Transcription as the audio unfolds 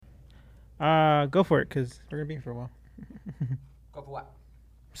Go for it, because we're going to be here for a while. Go for what?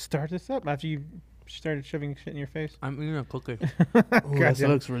 Start this up after you started shoving shit in your face. I'm eating a cookie. Ooh, that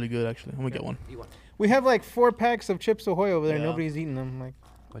looks really good, actually. I'm going to get one. We have like 4 packs of Chips Ahoy over there. Yeah. Nobody's eating them. Like,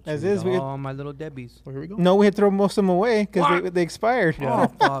 But As you is, we- all my little Debbies. Oh, here we go. no, we had to throw most of them away because they expired. Yeah.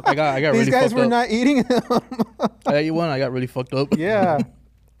 Oh, fuck. I got These really guys fucked were up. not eating them. I ate one. I got really fucked up. Yeah.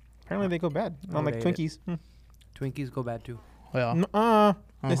 Apparently they go bad. I Not like would ate Twinkies. Twinkies go bad too. Yeah. They Uh-huh.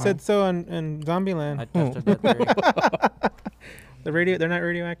 said so in Zombieland. I tested that theory. They're not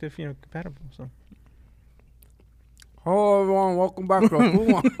radioactive, compatible. So Hello everyone, welcome back to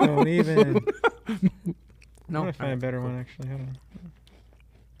Food. don't even. I'm No. gonna find a better one actually. Hold on.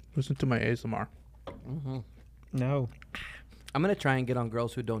 Listen to my ASMR. Mm-hmm. No, I'm gonna try and get on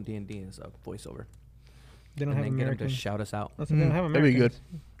Girls Who Don't D&D as a voiceover, they don't and have then get them to Americans. shout us out. They don't have That'd be good.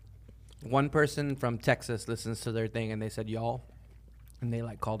 Americans. One person from Texas listens to their thing, and they said y'all, and they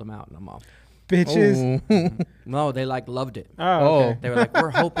called them out, and I'm off. Bitches. Oh. No, they loved it. Oh, okay. They were like, "We're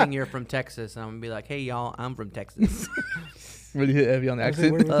hoping you're from Texas," and I'm gonna be like, "Hey y'all, I'm from Texas." Really hit heavy on the I was like,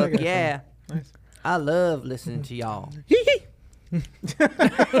 accent. where was that guy Yeah, from? Nice. I love listening to y'all. Fucking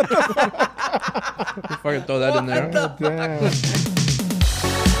throw that in there. Oh, damn.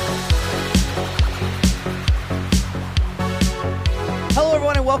 Hello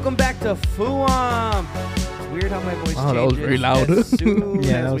everyone, and welcome back to FUAM. It's weird how my voice Wow, that was changes very loud. as soon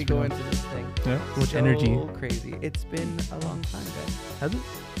Yeah, that as was we go pretty into this thing. Yeah. So much So energy. crazy. It's been a long time, guys. Has it?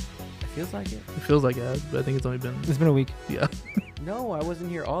 It feels like it. It feels like it has, but I think it's only been. It's been a week. Yeah. No, I wasn't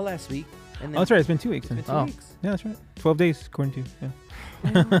here all last week. And Oh, that's right. It's been 2 weeks. It's Then. been 2 Oh. weeks. Yeah, that's right. 12 days according to yeah.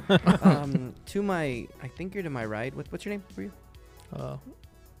 To my, I think you're to my right. What's your name for you?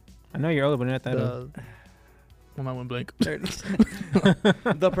 I know you're older, but not that old. The, well, I went blank.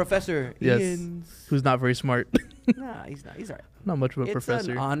 The professor. Yes. Ian's. Who's not very smart. Nah, he's not. He's all right. Not much of a It's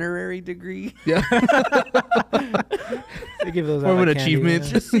professor. an honorary degree. Yeah. They give those More out of like an candy, achievement.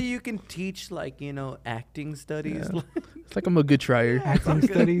 yeah. Just so you can teach, acting studies. Yeah. It's like I'm a good trier. Acting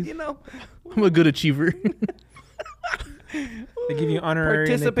studies. I'm a good achiever. They give you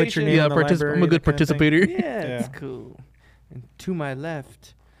honorary and they put your Participation. name Yeah, in the library, I'm a good that kind of thing. participator. Yeah, it's Yeah. cool. And to my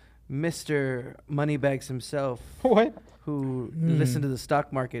left, Mr. Moneybags himself, What? who listened to the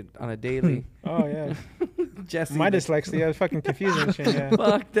stock market on a daily. Oh, yeah. Jesse. My the- dyslexia is fucking confusing and shit, yeah.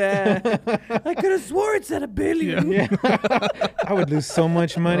 Fuck that. I could have swore it said $1 billion. Yeah. I would lose so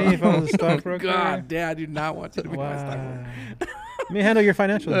much money if I was a stockbroker. God, Dad, I do not want you to be my Wow. stockbroker. Let me handle your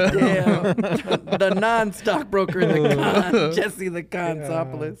financials. Yeah, the non-stockbroker in the con, Jesse the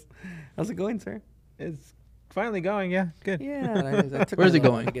Consopoulos. How's it going, sir? It's finally going, yeah. Good. Yeah. I took Where's a it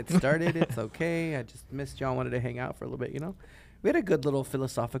little going? to get started. It's okay. I just missed y'all. Wanted to hang out for a little bit, We had a good little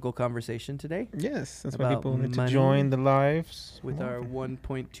philosophical conversation today Yes, that's why About people need to money join the lives. with our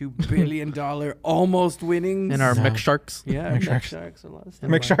 $1.2 billion almost winnings. And our No. mech sharks. yeah, Mech Mech Sharks. Sharks, a lot of stuff.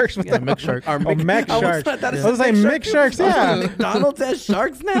 Mech Sharks? Yeah, mech shark. Our Oh, Mech I was- Sharks. I thought it I was like, Mech Sharks, I was yeah. like, McDonald's has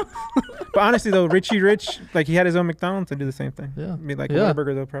sharks now? But honestly, though, Richie Rich, like he had his own McDonald's, I'd do the same thing. Yeah. Be like Yeah. a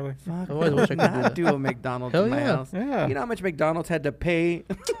burger, though, probably. Fuck, Otherwise, I wish I could do not that. do a McDonald's Hell in my yeah. house. Yeah. You know how much McDonald's had to pay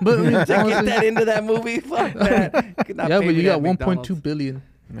But to get that into that movie? Fuck that. You could not yeah, pay but me you got that McDonald's. 1.2 billion.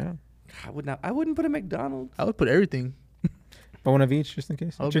 Yeah. I wouldn't put a McDonald's. I would put everything. But one of each, just in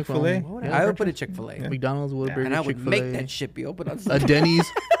case. I would be Chick-fil-A. fine. I would put a Chick-fil-A. Yeah. McDonald's, Whataburger, And I would Chick-fil-A. make that shit be open on A Sunday. Denny's.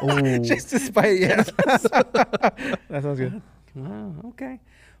 Oh. Just to spite, yeah. That sounds good. Wow, okay.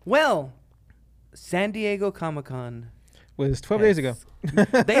 Well, San Diego Comic-Con. Was 12 days ago.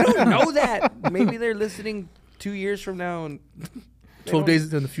 They don't know that. Maybe they're listening 2 years from now and 12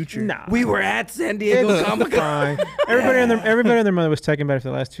 days in the future. Nah. we were at San Diego It's Comic-Con. fine. Everybody and their mother was talking about it for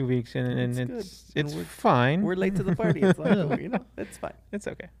the last 2 weeks, and It's it's good. fine. We're late to the party. It's like, it's fine. It's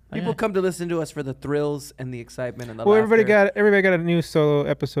okay. People come to listen to us for the thrills and the excitement and the Well, everybody laughter. got a new solo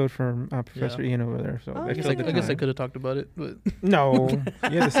episode from Professor Ian over there. So Oh, I I feel guess, like I guess I fine. could have talked about it, but No,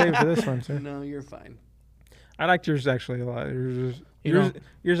 you had to save it for this one, sir. No, you're fine. I liked yours actually a lot. You know-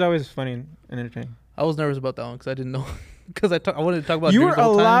 Yours always funny and entertaining. I was nervous about that one because I didn't know. Because I wanted to talk about You dreams were a the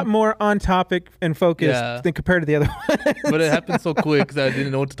whole lot time, more on topic and focused Yeah. than compared to the other one. but it happened so quick that I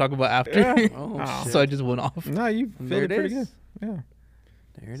didn't know what to talk about after. Yeah. Oh, Oh. shit. So I just went off. No, you And filled it there pretty good. is. Yeah,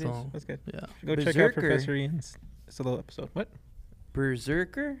 There it is. So, that's good. yeah. Go check out Berserker. Professor Ian's solo episode. What?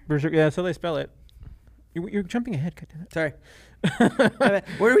 Berserker? Berserker. Yeah, that's how they spell it. You're jumping ahead. Goddammit. Sorry. My bad.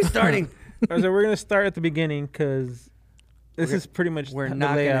 Where are we starting? So we're gonna start at the beginning because this We're is pretty much We're the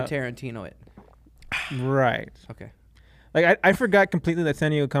not going layout. to Tarantino it. Right. Okay. Like I forgot completely that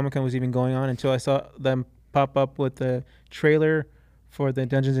San Diego Comic-Con was even going on until I saw them pop up with the trailer for the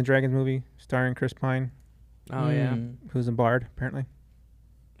Dungeons and Dragons movie starring Chris Pine, Oh, yeah. Mm. who's a bard apparently.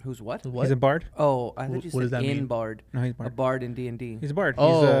 Who's what? What? He's a bard. Oh, I thought you What does said that in mean? bard. No, he's a A bard. bard in D&D. He's a bard.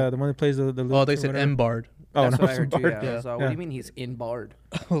 Oh. He's the one that plays the lute. Oh, they or said whatever. M Bard. Oh, That's no, what I it's a heard too. bard. Yeah. I Yeah. was like, what do you mean he's in bard?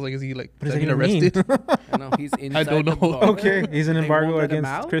 I was like, is he like? What does Does that that mean even mean? arrested? I know he's inside. don't the know. bar. Okay, he's an They embargo won't let him against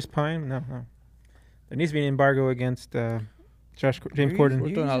out? Chris Pine. No. There needs to be an embargo against James You're Corden.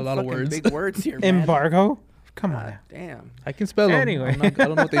 We're throwing out a lot of fucking words. Big words here, man. Embargo? Come on. God Now. damn. I can spell them. Anyway. I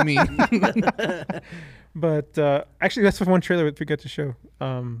don't know what they mean. But actually, that's the one trailer we forgot to show.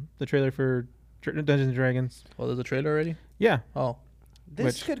 The trailer for Dungeons and Dragons. Oh, there's a trailer already. Yeah, Oh, This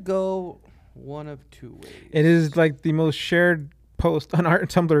Which- could go one of two ways. it is like the most shared post on Art and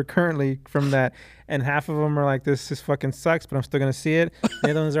Tumblr currently from that, and half of them are like, "This is fucking sucks," but I'm still gonna see it. The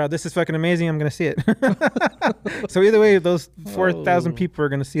other ones are, "This is fucking amazing. I'm gonna see it." So either way, those 4,000 Oh. people are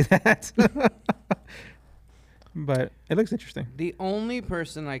gonna see that. But it looks interesting. The only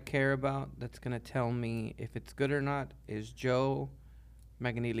person I care about that's gonna tell me if it's good or not is Joe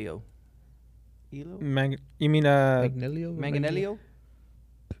Manganiello. You mean Magnelia? Manganiello?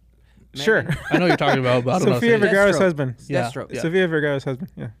 Sure. I know what you're talking about, but I don't know. how to Sofia say it. Vergara's Deathstroke. husband. Yeah. Deathstroke. Yeah. Sofia Vergara's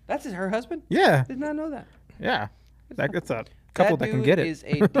husband. Yeah. That's her husband? Yeah. Did not know that. Yeah. That's a couple that can dude get it. is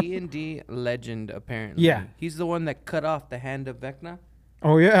a D&D legend, apparently. Yeah. He's the one that cut off the hand of Vecna,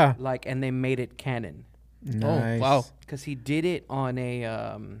 Oh yeah. and they made it canon. Nice. wow. Because he did it on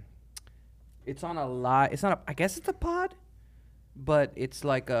a, it's on a live, it's not a, I guess it's a pod, but it's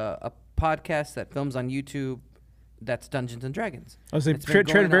like a podcast that films on YouTube that's Dungeons and Dragons. I was saying, It's been tread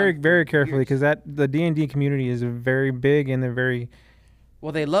going very, on very for carefully years. because the D&D community is very big and they're very.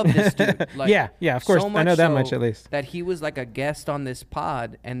 Well, they love this dude. Like, yeah, of course. so I know that so much at least. That he was like a guest on this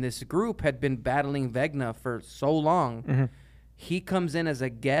pod, and this group had been battling Vecna for so long. Mhm. He comes in as a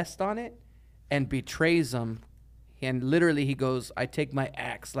guest on it and betrays them. And literally, he goes, I take my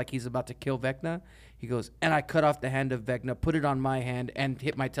axe like he's about to kill Vecna. He goes, and I cut off the hand of Vecna, put it on my hand, and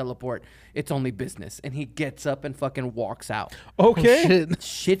hit my teleport. It's only business. And he gets up and fucking walks out. Okay. Shit.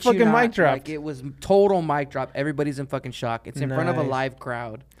 Shit Fucking you not, mic drop. Like, it was total mic drop. Everybody's in fucking shock. It's in front of a Nice. live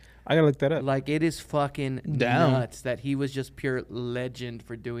crowd. I gotta look that up. Like, it is fucking Damn. nuts that he was just pure legend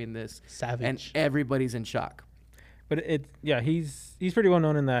for doing this. Savage. And everybody's in shock. But he's pretty well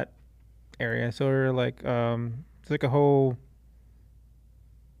known in that area. So we're like it's like a whole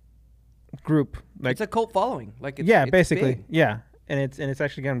group. Like It's a cult following. Like, it's, yeah, it's basically. big. Yeah. And it's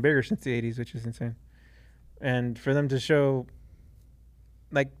actually gotten bigger since the 80s, which is insane. And for them to show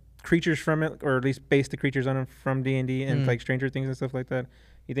like creatures from it, or at least base the creatures on it from D&D and Mm. like Stranger Things and stuff like that,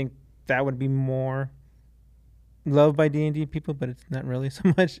 you think that would be more loved by D&D people, but it's not really so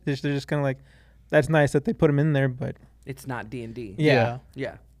much. They're just kind of like, that's nice that they put them in there, but It's not D&D. yeah.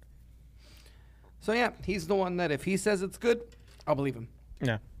 Yeah. So, yeah, he's the one that if he says it's good, I'll believe him.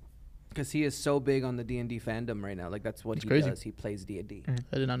 Yeah. Because he is so big on the D&D fandom right now. Like, that's what It's he crazy. does. He plays D&D.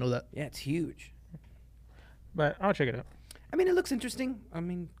 I did not know that. Yeah, it's huge. But I'll check it out. I mean, it looks interesting. I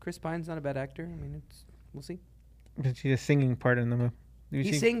mean, Chris Pine's not a bad actor. I mean, we'll see. But see the singing part in the movie.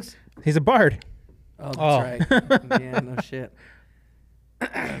 He sings. He's a bard. Oh, Oh. that's right. Yeah, no shit.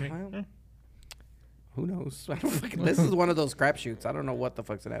 Well, who knows? I don't fucking, this is one of those crapshoots. I don't know what the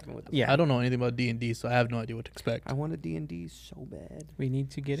fuck's gonna happen with this. Yeah. I don't know anything about D&D, so I have no idea what to expect. I want a D&D so bad. We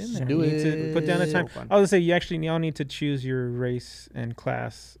need to get in there. Do we need to put down the it. time. So fun. I was gonna say you actually all need to choose your race and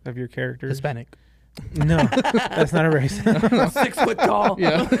class of your characters. Hispanic. No, that's not a race. 6 foot tall.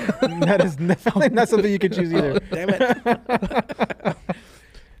 Yeah. That is definitely not something you can choose either. Damn it.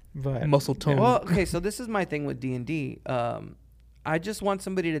 But Muscle tone. Well, okay, so this is my thing with D&D. I just want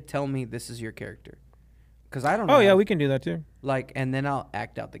somebody to tell me this is your character. Because I don't know. oh yeah, how- we can do that too. like, and then I'll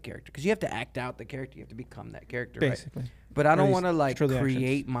act out the character. Because you have to act out the character. You have to become that character, Basically, right? But I Or don't at want to, least like, control the actions.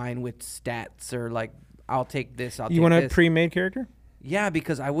 create mine with stats or, like, I'll take this, I'll you take want a this. pre-made character? Yeah,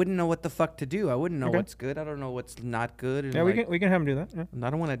 because I wouldn't know what the fuck to do. I wouldn't know Okay. what's good. I don't know what's not good. And Yeah, like, we can have him do that. Yeah. and I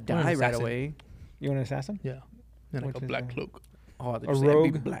don't want to Or an die right assassin. away. You want an assassin? Yeah. And like Which a is black that? cloak. Oh, they A just said be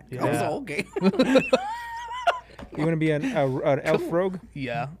rogue? black. I was Yeah. all, okay. You want to be an elf rogue?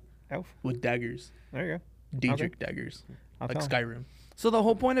 Yeah. Elf. With daggers. There you go. Daedric daggers. I'll Like tell him. Skyrim. So the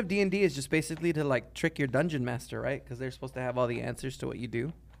whole point of D&D is just basically to, like, trick your dungeon master, right? Because they're supposed to have all the answers to what you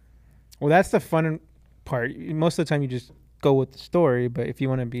do. Well, that's the fun part. Most of the time, you just go with the story. But if you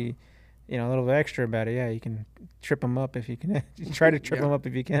want to be, a little bit extra about it, yeah, you can trip them up if you can. Try to trip Yeah. them up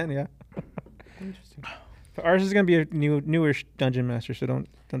if you can. Yeah. Interesting. But ours is gonna be a newer dungeon master, so don't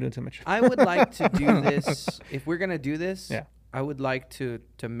do it too much. I would like to do this. If we're gonna do this, Yeah. I would like to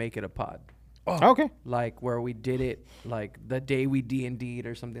make it a pod, Okay. like where we did it, like the day we D&D'd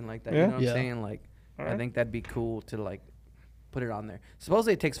or something like that. Yeah. You know what Yeah. I'm saying? Like, I Alright. think that'd be cool to, like, put it on there.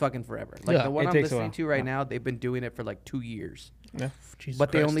 Supposedly it takes fucking forever. Like Yeah, the one it I'm takes a listening while. to right Yeah. now, they've been doing it for like 2 years, Jesus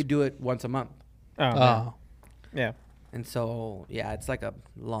but they Christ. only do it once a month. Oh, man. Ah, Yeah. And so yeah, it's like a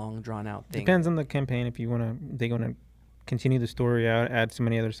long drawn out thing. Depends on the campaign. If you they want to continue the story out, add so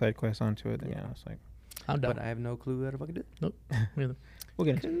many other side quests onto it. Then Yeah. yeah, it's like I'm down. But I have no clue how to fucking do it. Really. we'll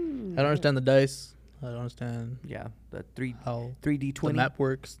get it. I don't understand the dice. I don't understand Yeah, the 3D how 3D20. the map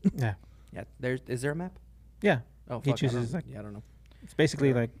works. Yeah. Yeah, is there a map? Yeah. Oh, He fuck, chooses, like- yeah, I don't know. It's basically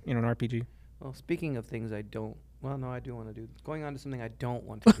Yeah. like an RPG. Well, speaking of things I don't, well, no, I do want to do. Going on to something I don't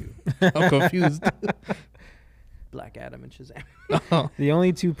want to do. I'm confused. Black Adam and Shazam. The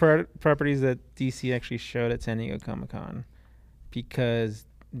only two properties that DC actually showed at San Diego Comic-Con, because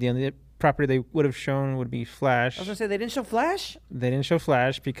the only property they would have shown would be Flash. I was gonna say they didn't show Flash They didn't show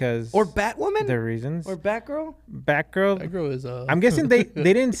Flash because or Batwoman their reasons. or Batgirl. Batgirl. Batgirl is I'm guessing they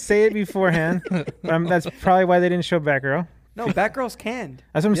didn't say it beforehand, but that's probably why they didn't show Batgirl. No, Batgirl's canned.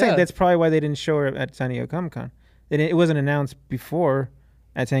 That's what I'm saying. Yeah. That's probably why they didn't show her at San Diego Comic-Con. It wasn't announced before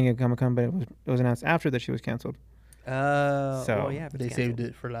at San Diego Comic-Con, but it was announced after that she was canceled. So So, well, yeah, if But it's they saved canceled.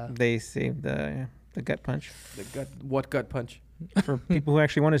 it for last. They saved the gut punch The gut. What gut punch? for people who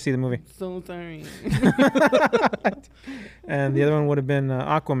actually want to see the movie. So sorry. And the other one would have been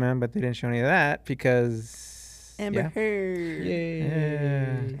Aquaman, but they didn't show any of that because Amber yeah. Heard.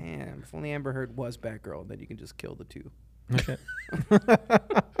 Yeah. Damn, if only Amber Heard was Batgirl, then you can just kill the two. Okay.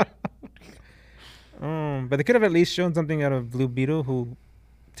 But they could have at least shown something out of Blue Beetle, who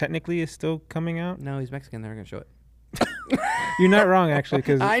technically is still coming out. No, he's Mexican. They're gonna show it. You're not wrong, actually,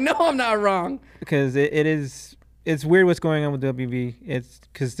 because I know I'm not wrong. it's weird what's going on with WB. It's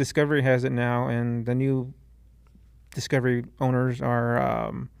because Discovery has it now, and the new Discovery owners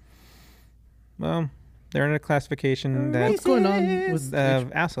are, well, they're in a classification that What's going on with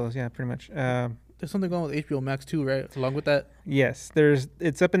assholes. Yeah, pretty much. There's something going on with HBO Max too, right? Along with that. Yes,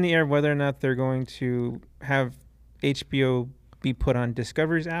 it's up in the air whether or not they're going to have HBO be put on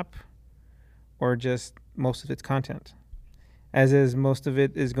Discovery's app or just most of its content. As is, most of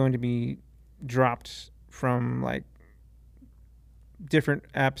it is going to be dropped from like different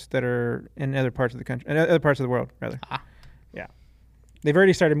apps that are in other parts of the country, in other parts of the world, rather. Ah. Yeah. They've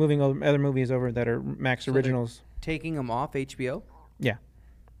already started moving other movies over that are Max So they're- originals Taking them off HBO. Yeah.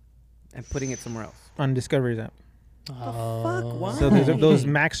 And putting it somewhere else. on Discovery's app. Oh. Why? So those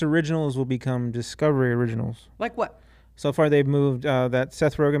Max originals will become Discovery originals. Like what? So far, they've moved that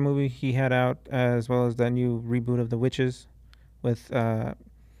Seth Rogen movie he had out, as well as that new reboot of The Witches with Anne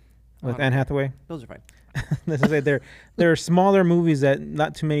Hathaway. Those are fine. This is it. They're smaller movies that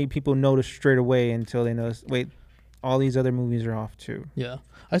not too many people notice straight away until they notice. Wait, all these other movies are off too. Yeah,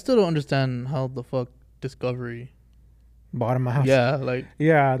 I still don't understand how the fuck Discovery. Bottom house. Yeah, like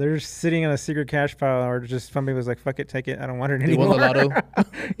Yeah, they're sitting on a secret cash pile, or just somebody was like, "Fuck it, take it. I don't want it they anymore." won the lotto.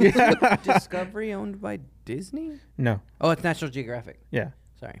 Yeah. Discovery owned by Disney? No. Oh, it's National Geographic. Yeah.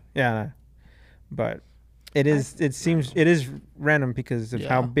 Sorry. Yeah. No. But it is. It seems it is random because of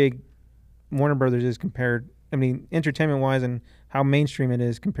how Yeah. big Warner Brothers is compared. I mean, entertainment wise, and how mainstream it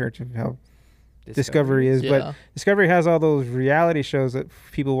is compared to how Discovery is. But Yeah, Discovery has all those reality shows that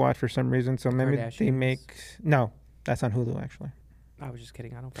people watch for some reason. So maybe they Kardashians. make no. That's on Hulu actually. I was just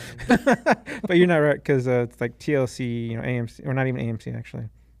kidding. I don't fucking But you're not right because it's like TLC, AMC, or not even AMC actually.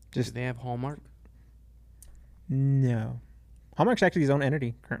 Do Just they have Hallmark? no. Hallmark's actually his own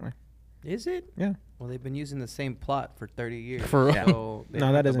entity currently. Is it? Yeah. Well, they've been using the same plot for 30 years. For real? So they No,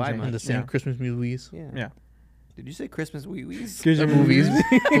 don't that have to doesn't buy change. much. and the same Yeah. Christmas movies. Yeah. Yeah. Did you say Christmas wee wees? Excuse The me. movies.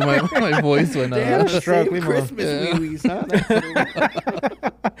 my voice went They have the Struck, same leave 'em alone. Christmas Yeah. wee wees, huh?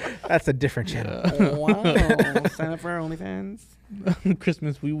 That's a different channel. Oh, wow. Sign up for our OnlyFans.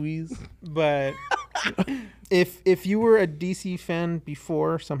 Christmas wee wees. But if you were a DC fan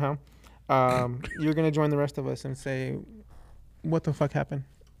before somehow, you're gonna join the rest of us and say, "What the fuck happened?"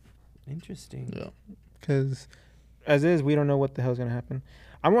 Interesting. Yeah. Because as is, we don't know what the hell's gonna happen.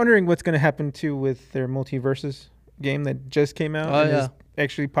 I'm wondering what's gonna happen too with their multiverses game that just came out Oh, and yeah. is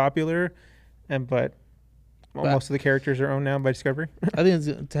actually popular, but most of the characters are owned now by Discovery. I think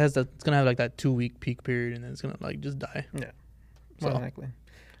it's gonna have like that 2-week peak period, and then it's gonna like just die. More So likely.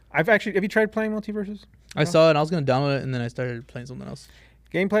 Have you tried playing multiverses? I saw it, and I was gonna download it, and then I started playing something else.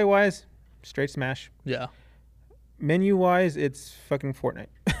 Gameplay wise, straight Smash. Yeah. Menu wise, it's fucking Fortnite.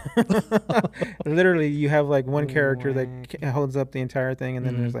 Literally, you have like one character that holds up the entire thing, and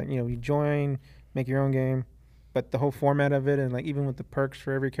then there's like, you join, make your own game, but the whole format of it, and like even with the perks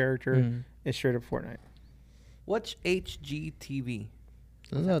for every character, Mm. is straight up Fortnite. What's HGTV?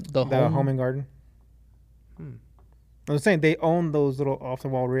 Isn't that the The home? Home and Garden. Hmm. I was saying they own those little off the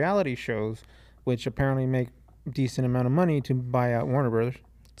wall reality shows, which apparently make decent amount of money to buy out Warner Brothers.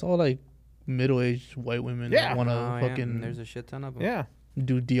 It's all like middle-aged white women Yeah. that want to Oh, yeah, fucking and there's a shit ton of them. Yeah.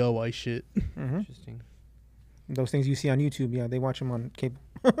 do DIY shit. Hmm. Interesting. Those things you see on YouTube, yeah, they watch them on cable.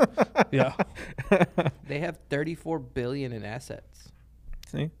 Yeah. They have 34 billion in assets.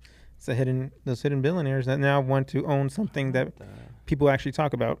 See, it's those hidden billionaires that now want to own something that What the- people actually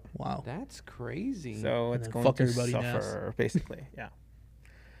talk about. Wow. That's crazy. So And it's then going fuck to everybody in the ass. suffer, basically. Yeah.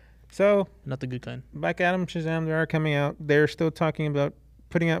 So Not the good kind. Black Adam, Shazam, they are coming out. They're still talking about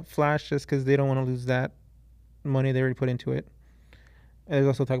putting out Flash just because they don't want to lose that money they already put into it. And there's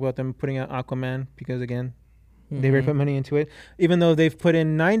also talk about them putting out Aquaman because again, they already put money into it. Even though they've put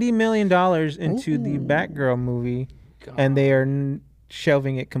in $90 million into the Ooh. Batgirl movie, God. and they are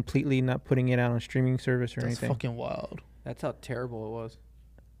shelving it completely, not putting it out on streaming service or That's anything. fucking wild. That's how terrible it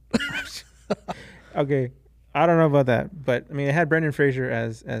was. Okay, I don't know about that, but I mean, it had Brendan Fraser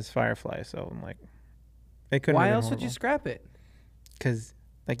as Firefly, so I'm like, they couldn't. Why else would you scrap it? Because,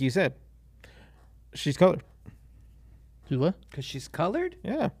 like you said, she's colored. Dude, what? Because she's colored?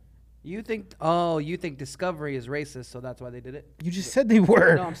 Yeah, You think Discovery is racist, so that's why they did it? you just said they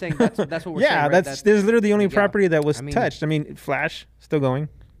were. No, I'm saying that's what we're saying. Yeah, Right? that's there's literally the only yeah. property that was I mean- touched. I mean, Flash still going,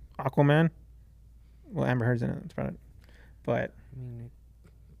 Aquaman. Well, Amber Heard's in it. That's about it. But I mean,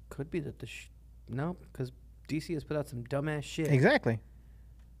 it could be that no, because DC has put out some dumbass shit. exactly,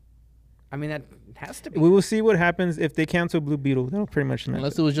 I mean, that has to be. we will see what happens if they cancel Blue Beetle. That'll pretty much cement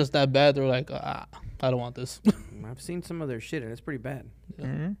Unless it. it was just that bad, they're like, I don't want this. I've seen some of their shit, and it's pretty bad.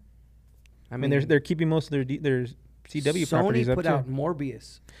 Mhm. I I mean, mean, they're keeping most of their CW properties Sony up put too. out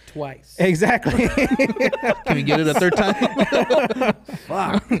Morbius twice. Exactly. Can we get it a third time?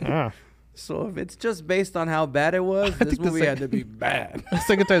 Fuck. Ah. So if it's just based on how bad it was, this think the movie had to be bad. The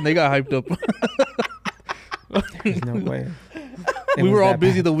second time they got hyped up. There's no way. It We was were all that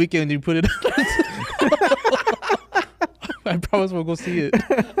busy bad. the weekend and you put it. I promise we'll go see it.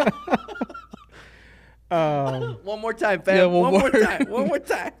 One more time, fam. Yeah, one one more more. time. One more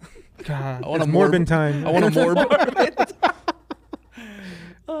time. God, I want it's a Morbin Morb. time. I want a Morb.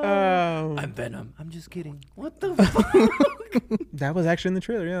 I'm Venom. I'm just kidding. What the fuck? That was actually in the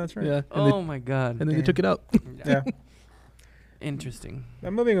trailer. Yeah, that's right. Yeah. Oh my god. And then they took it out. Yeah. Interesting.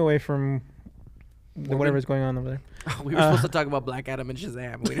 I'm moving away from whatever's going on over there. We were supposed to talk about Black Adam and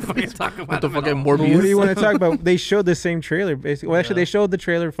Shazam. We didn't fucking talk about the them at fucking all. Well, Morbius. what do you want to talk about? They showed the same trailer, basically. Well, actually, Yeah. they showed the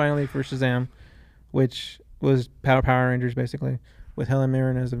trailer finally for Shazam, which was Power Rangers, basically, with Helen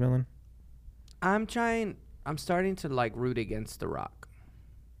Mirren as the villain. I'm starting to like root against The Rock.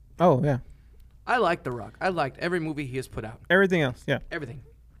 Oh, yeah. I like The Rock. I liked every movie he has put out. Everything else, yeah. Everything.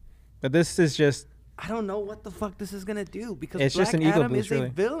 But this is just, I don't know what the fuck this is gonna do because It's Black just an ego Adam boost, is really. a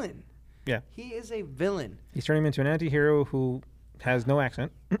villain. Yeah. He is a villain. he's turning him into an anti-hero who has no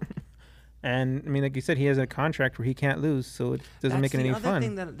accent. And, I mean, like you said, he has a contract where he can't lose, so it doesn't make it the any other fun.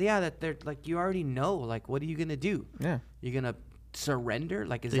 thing that they're like, you already know. Like, what are you gonna do? Yeah. You're gonna surrender?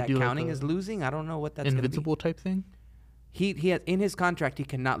 Like, is They that do like counting a as losing? I don't know what that's Invincible type thing. gonna be. He has in his contract he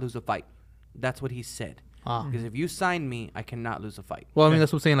cannot lose a fight. That's what he said. Ah. Because if you sign me, I cannot lose a fight. Well, I mean, Yeah.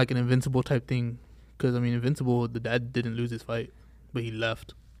 that's what I'm saying, like an Invincible type thing. Because, I mean, Invincible, the dad didn't lose his fight, but he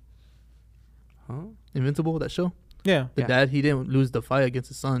left. Huh? Invincible, that show? Yeah. The Yeah. dad, he didn't lose the fight against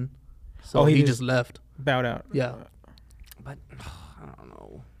his son. So Oh, he he just- just left. Bowed out. Yeah. But I don't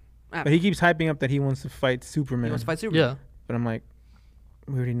know. But he keeps hyping up that he wants to fight Superman. He wants to fight Superman. Yeah. But I'm like,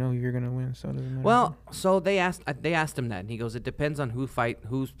 we already know you're going to win, so it doesn't matter. Well, so they asked him that, and he goes, "It depends on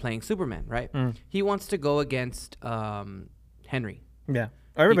who's playing Superman, right?" Mm. He wants to go against Henry. Yeah.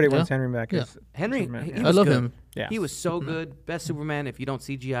 Everybody Yeah. wants Henry back. Yeah. as Henry, Superman, he yeah. I was love good. him. Yeah. He was so good, best Superman. If you don't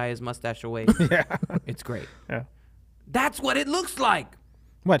CGI his mustache away, Yeah. it's great. Yeah. That's what it looks like.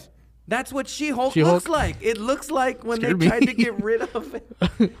 What? That's what She-Hulk She-Hulk? looks like. It looks like when Scared they me. tried to get rid of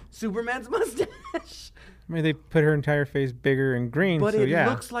Superman's mustache. I mean, they put her entire face bigger and green, But so it yeah.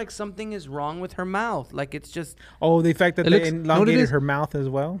 looks like something is wrong with her mouth. Like it's just Oh, the fact that It they looks- you know what it elongated is? her mouth as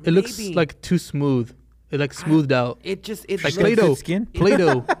well. It looks Maybe. like too smooth. It like smoothed out. it Like Like Play-Doh. good skin.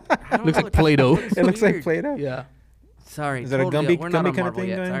 Play-Doh. I don't Looks know, like Play-Doh. It looks like weird. Play-Doh. Yeah. Sorry, Is that totally, a Gumby, we're not Gumby on kind of Marvel thing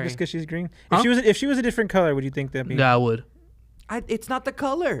yet, going? sorry. Just because she's green. Huh? If she was a different color, would you think that'd be? Yeah, I would. It's not the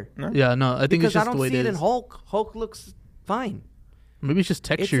color. Yeah, no, I think Because it's just I don't the way see it it in is. Hulk. Hulk looks fine. Maybe it's just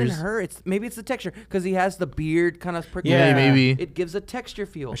textures. It's in her. Maybe it's the texture because he has the beard kind of prickly. Yeah. Maybe. It gives a texture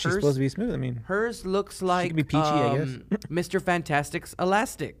feel. She's supposed to be smooth. I mean, Hers looks like could be peachy, I guess. Mr. Fantastic's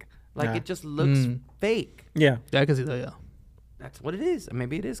elastic. Like Yeah. it just looks fake. yeah. Yeah, I can see that. Yeah. That's what it is.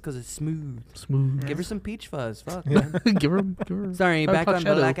 Maybe it is because it's smooth. Smooth. Give her some peach fuzz. Fuck. give her. Sorry, Hot back on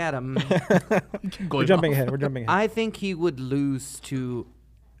Shadow. Black Adam. We're jumping ahead. We're jumping ahead. I think he would lose to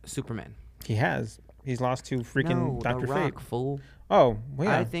Superman. He has. He's lost to freaking No, Dr. The Fate. Rock, fool. Oh, well,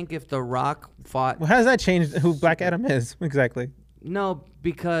 yeah. I think if The Rock fought... Well, how does that change who Black Adam is exactly? No,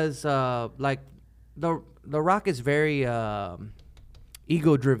 because like the Rock is very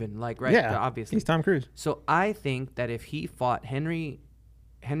ego driven, like right? Yeah, Obviously. he's Tom Cruise. So I think that if he fought Henry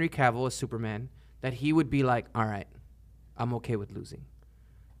Cavill as Superman, that he would be like, all right, I'm okay with losing.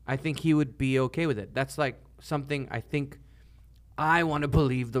 I think he would be okay with it. That's like something I think I want to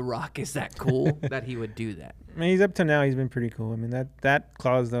believe The Rock is that cool that he would do that. I mean, he's up to now. He's been pretty cool. I mean, that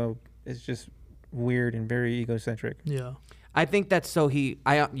clause though is just weird and very egocentric. Yeah. I think that's so he.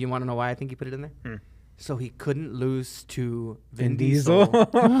 You want to know why I think he put it in there? Hmm. So he couldn't lose to Vin Vin Diesel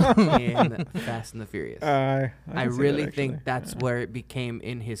Diesel. in Fast and the Furious. I I can see really that, think actually. that's where it became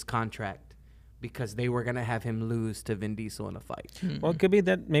in his contract because they were gonna have him lose to Vin Diesel in a fight. Well, it could be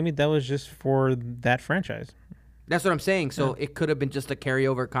that maybe that was just for that franchise. That's what I'm saying. So it could have been just a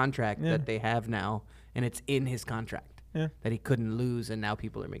carryover contract Yeah. that they have now, and it's in his contract Yeah. that he couldn't lose, and now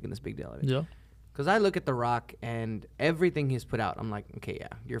people are making this big deal of it. Yeah. Because I look at The Rock and everything he's put out, I'm like, okay, yeah,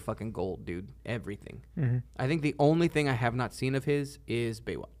 you're fucking gold, dude. Everything. Hmm. I think the only thing I have not seen of his is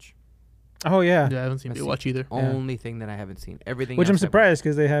Baywatch. Oh yeah, Yeah, I haven't seen That's Baywatch either. Only thing that I haven't seen. Everything. which I'm else I've surprised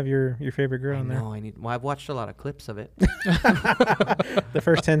because they have your favorite girl I in there. know. Well, I've watched a lot of clips of it. The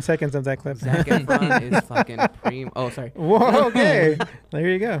first 10 seconds of that clip. Zac Efron is fucking Oh, sorry. Whoa, okay. There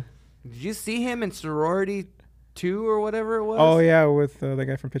you go. Did you see him in Sorority 2 or whatever it was? Oh yeah, with the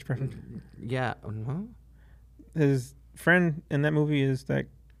guy from Pitch Perfect. Yeah. No, His friend in that movie is that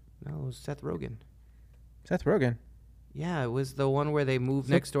it was Seth Rogen. Seth Rogen. Yeah, it was the one where they moved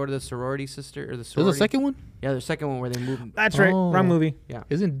So- next door to the sorority sister or the There's sorority. a second one? Yeah, the second one where they moved. That's right. Oh. Wrong movie.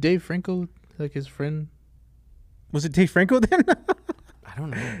 Isn't Dave Franco like his friend? Was it Dave Franco then? I don't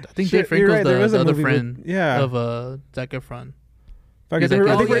know. I think Shit, Dave you're Franco's right, there the was a other movie with- friend yeah. of Zac Efron. Fuck, He's I think,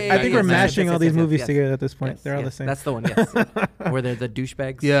 like- I think Oh, we're, yeah, I think yeah, we're yeah, mashing all these movies yes. together at this point. Yes, They're all the yes, same. That's the one, yes. Where they're the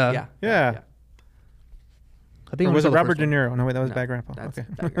douchebags. Yeah. Yeah. I think Or I was it saw the Robert first De one. Niro? No, wait, that was No, Bad Grandpa. That's Okay.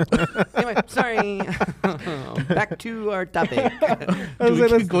 Bad Grandpa. Anyway, sorry. Back to our topic. I was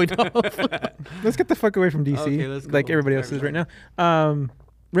like, Keep going off. Let's get the fuck away from DC, Okay, let's go. like everybody else is right now.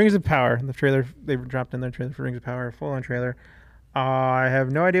 Rings of Power, the trailer they dropped in their trailer for Rings of Power, full-on trailer. I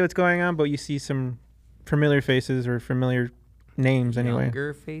have no idea what's going on, but you see some familiar faces or familiar names anyway.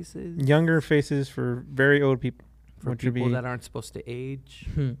 Younger faces. Younger faces for very old people, For which would people be that aren't supposed to age.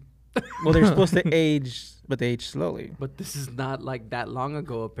 well, they're supposed to age, but they age slowly. But this is not like that long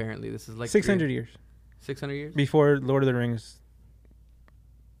ago, apparently. This is like 600 years 600 years? before Lord of the Rings,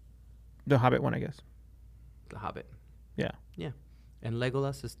 the Hobbit one, I guess. The Hobbit. Yeah. Yeah. And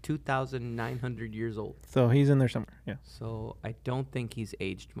Legolas is 2,900 years old. So he's in there somewhere. Yeah. So I don't think he's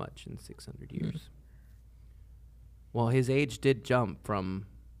aged much in 600 years. Well, his age did jump from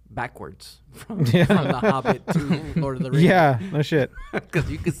backwards from, Yeah. from the Hobbit to Lord of the Rings. Yeah. No shit. Because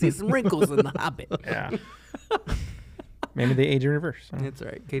you can see some wrinkles in the Hobbit. Yeah. Maybe they age in reverse. I don't know. It's all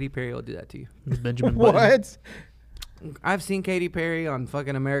right. Katy Perry will do that to you. Benjamin Button. What? I've seen Katy Perry on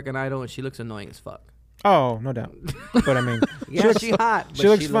fucking American Idol, and she looks annoying as fuck. Oh, no doubt. But I mean, Yeah, she's hot. But she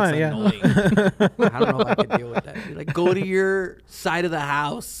looks fun, yeah. annoying. I don't know if I could deal with that. Be like, go to your side of the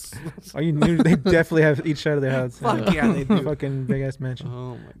house. oh, you knew they definitely have each side of their house. Fuck yeah, they do. Fucking big ass mansion.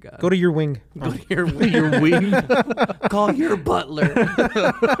 Oh my god. Go to your wing. Go to your wing. Your wing. Call your butler.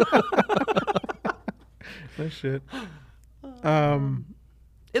 No shit.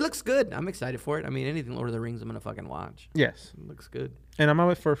 It looks good. I'm excited for it. I mean, anything Lord of the Rings, I'm gonna fucking watch. Yes, It looks good. and I'm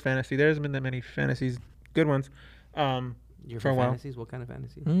always for fantasy. There hasn't been that many fantasies, good ones. You're For a for while. fantasies? What kind of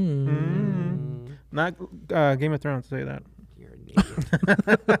fantasy? Not Game of Thrones. I'll tell you that. You're an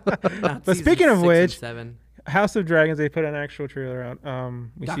idiot. Not But season speaking of 6 and which, 7. House of Dragons. They put an actual trailer out.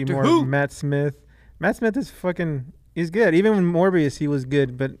 We see Doctor more Who. of Matt Smith. Matt Smith is fucking. He's good. Even when Morbius, he was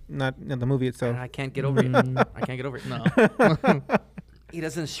good, but not in the movie itself. And I can't get over it. I can't get over it. No. He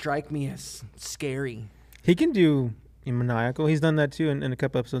doesn't strike me as scary. He can do maniacal. He's done that too in a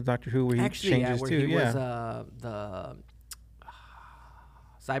couple episodes of Doctor Who where he Actually, yeah, changes where too. he Yeah. was the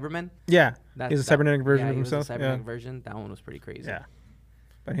Cyberman. Yeah. That- He's a that- cybernetic version yeah, of he was himself. a Yeah. cybernetic version. That one was pretty crazy. Yeah.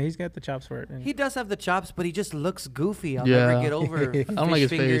 But he's got the chops for it. And He does have the chops, but he just looks goofy. I'll Yeah. never get over. I don't like his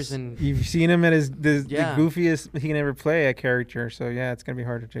fingers face. and You've seen him at the Yeah. goofiest he can ever play a character. So yeah, it's gonna be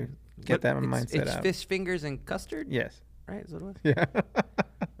harder to get what- that it's, mindset it's out. fish fingers and custard, Yes. right? Is that what it was? Yeah.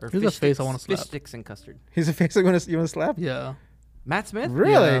 Or Here's a fish face sticks, I wanna Fish slap. sticks and custard. He's a face you want to slap. Yeah. Matt Smith.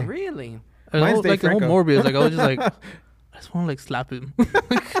 Really? Yeah. Really? And Mine's whole, Dave like the whole Franco. Morbius, like I was just like, I just want to like slap him.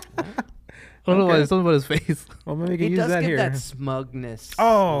 I don't know why. Okay. It's something about his face. Well, maybe we He can use does that give here. that smugness.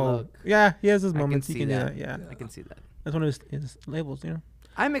 Oh, look. yeah. He has his I can moments. see He can do that. that. Yeah. I can see that. That's one of his labels. You know.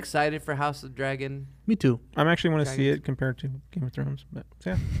 I'm excited for House of Dragon. Me too. I'm actually want to see Dragons. it compared to Game of Thrones, but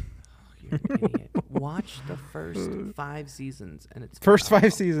yeah. You're an idiot. Watch the first 5 seasons, and it's First 5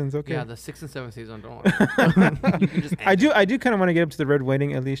 phenomenal. seasons, okay. Yeah, the 6th and 7th season. Don't worry. You can just I end it. do kind of want to get up to the Red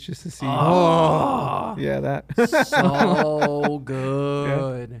Wedding at least just to see. Oh, Yeah, that. so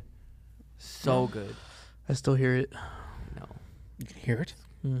good. So good. I still hear it. No, You can hear it?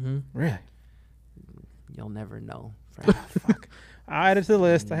 Mm-hmm. Really? you'll never know. Frank. Fuck. I'll add it to the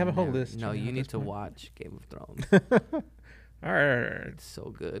list. I have a whole Never- list. No, right now you at need this to point. watch Game of Thrones. All right. It's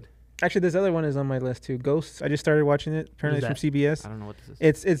so good. Actually, this other one is on my list too. Ghosts. I just started watching it. Apparently, is it's from CBS. I don't know what this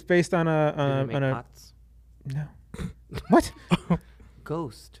is. It's based on Did a it make on a pots? no. What?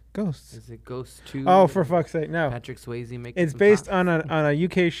 Ghost. Ghosts. Is it Ghost 2? Oh, for fuck's sake, no. Patrick Swayze making It's some based pots? on a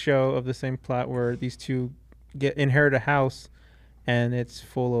UK show of the same plot where these two inherit a house, and it's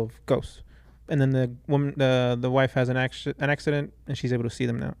full of ghosts. And then the woman, the wife has an accident, and she's able to see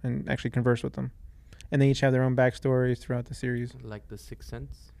them now and actually converse with them. And they each have their own backstories throughout the series. Like The Sixth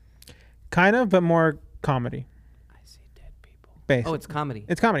Sense? Kind of, but more comedy I see dead people. based. Oh, it's comedy.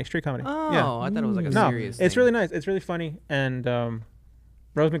 It's comedy, straight comedy. Oh, Yeah. I thought it was like a No, serious it's thing. really nice. It's really funny. And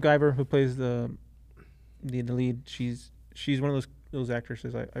Rose McIver, who plays the lead, she's one of those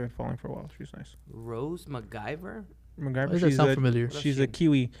actresses I've been following for a while. She's nice. Rose MacGyver? Why McIver. does that sound familiar? What else She's she a in?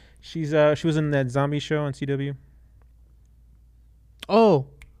 Kiwi. She was in that zombie show on CW. Oh,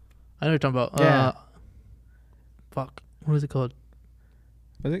 I know what you're talking about. Yeah. Fuck. What is it called?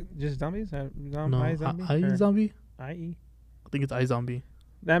 Was it just zombies? No, iZombie? iZombie? IE? I think it's iZombie.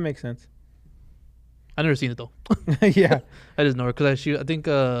 That makes sense. I never seen it though. Yeah. I just know her because I think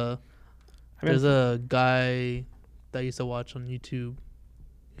I mean, there's a guy that I used to watch on YouTube.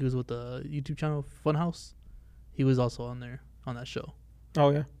 He was with the YouTube channel Funhouse. He was also on there on that show.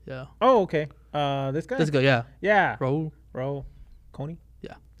 oh, yeah. Yeah. Oh, okay. This guy? This guy, yeah. Yeah. Bro. Coney?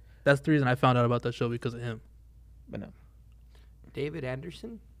 That's the reason I found out about that show because of him. But no. David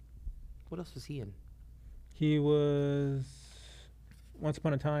Anderson? What else was he in? He was Once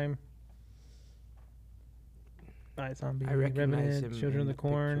Upon a Time. iZombie. I recognize Revenant, him. Children in of the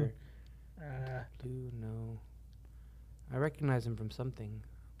Corn. picture. Blue, no. I recognize him from something.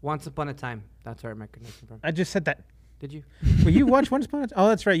 Once Upon a Time. That's where I recognize him from. I just said that. Did you? Well, you watched Once Upon a Time? Oh,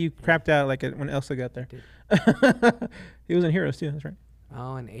 that's right. You crapped out like it when Elsa got there. He was in Heroes too. That's right.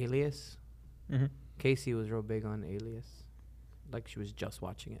 Oh, and Alias. Hmm. Casey was real big on Alias. Like she was just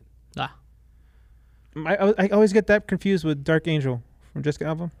watching it. I always get that confused with Dark Angel from Jessica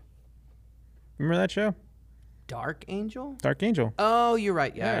Alba. Remember that show? Dark Angel? Dark Angel. Oh, you're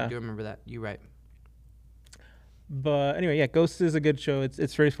right. Yeah, Yeah. I do remember that. You're right. But anyway, yeah, Ghosts is a good show.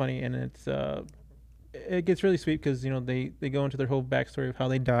 It's very funny, and it gets really sweet because they go into their whole backstory of how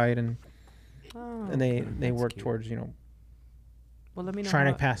they died, and Oh, they okay. That's work cute. towards Well, let me know. trying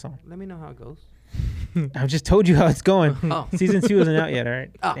how, to pass on. Let me know how it goes. I've just told you how it's going. Oh, Season 2 isn't out yet. All right.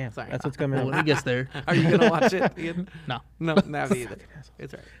 Oh, Damn, sorry. that's what's coming Well, out. when he gets there. are you gonna watch it? Ian? No. No, not me either.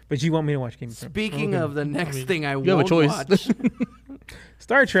 It's alright. But you want me to watch Game of Thrones? Speaking Okay. of the next mean, thing I you have a won't choice. watch,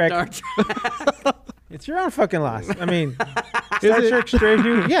 Star Trek. Star Trek. It's your own fucking loss. I mean, Star Trek Strange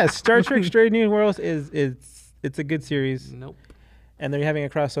New. Yes, Star Trek Strange New Worlds it's a good series, Nope. and they're having a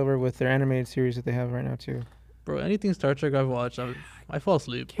crossover with their animated series that they have right now too. Bro, anything Star Trek I've watched, I fall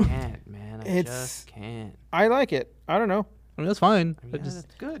asleep. Can't, man. I It's- just can't. I like it. I don't know. I mean, that's fine. I mean, yeah, just,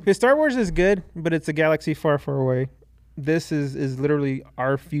 that's good. Because Star Wars is good, but it's a galaxy far, far away. This is literally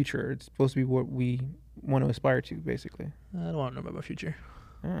our future. It's supposed to be what we want to aspire to, basically. I don't want to know about my future.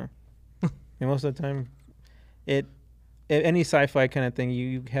 And most of the time, any sci-fi kind of thing,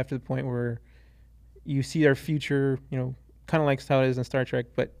 you have to the point where you see our future, kind of like how it is in Star Trek,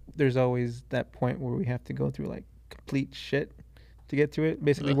 but there's always that point where we have to go through like complete shit to get to it.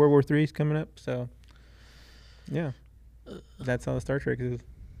 Basically, Ugh. World War III is coming up, so yeah, that's how Star Trek is.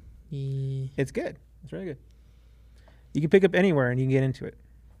 It's good. It's really good. You can pick up anywhere and you can get into it.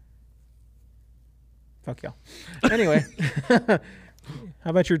 Fuck y'all. Anyway, how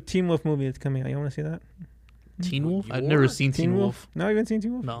about your Teen Wolf movie that's coming out? You want to see that? Teen Wolf? I've Your never seen Teen Wolf. No, you haven't seen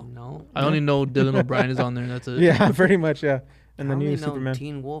Teen Wolf? No. No. I only know Dylan O'Brien is on there, and that's it. Yeah, pretty much, yeah. And the I only new know Superman.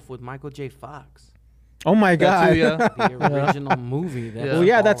 Teen Wolf with Michael J. Fox. Oh my That god. too, yeah. The original movie. That's Yeah. Well,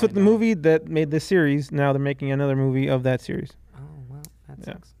 yeah, that's all what I the know. movie that made this series. Now they're making another movie of that series. Oh, well, that Yeah.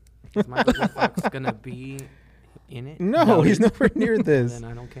 sucks. Is Michael J. Fox going to be in it? No, he's nowhere near Well, this. then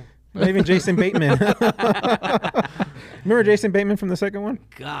I don't care. Not even Jason Bateman. Remember Jason Bateman from the second one?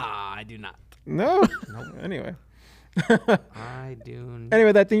 God, I do not. No. Nope. Anyway. I do not.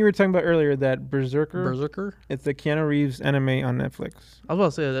 Anyway, that thing you were talking about earlier, that Berserker. Berserker? It's the Keanu Reeves anime on Netflix. I was about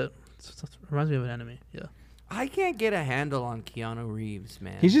to say that reminds me of an anime. Yeah. I can't get a handle on Keanu Reeves,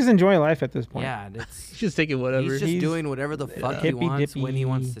 man. He's just enjoying life at this point. yeah, it's Just take it whatever. he's just He's doing whatever the fuck he hippy wants when he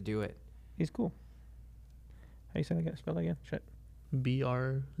wants dippy. to do it. He's cool. How you say that again? Spell that again. Shit.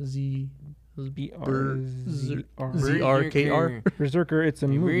 BRZ. B-R-Z-R. ZRKR. Berserker. It's a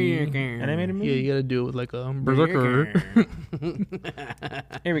movie. Berserker. Animated movie. Yeah, you gotta do it with like a berserker.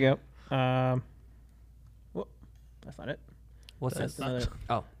 Here we go. Well, that's not it. What's That's that? Another.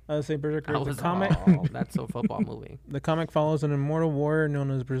 Oh, I would say Berserker. I It's was a comic. oh, that's a football movie. The comic follows an immortal warrior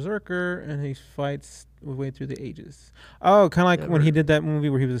known as Berserker, and he fights his way through the ages. Oh, kind of like Yeah, when he did that movie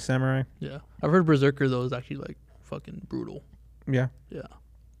where he was a samurai. Yeah, I've heard berserker though is actually like fucking brutal. Yeah. Yeah,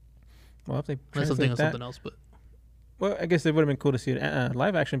 Well, if they that's something translate that, something else, but well, I guess it would have been cool to see it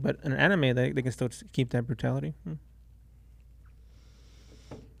live action, but in an anime, they can still keep that brutality.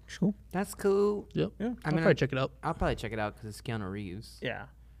 Cool. That's cool. yep. Yeah. I'll mean, probably check it out. I'll probably check it out because it's Keanu Reeves. Yeah.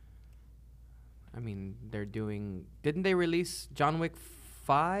 I mean, they're doing. Didn't they release John Wick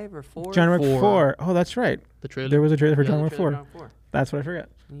 5 or 4? John Wick 4. 4. Oh, that's right. The trailer. There was a trailer for Yeah, John The Wick trailer 4. for John 4. That's what I forgot.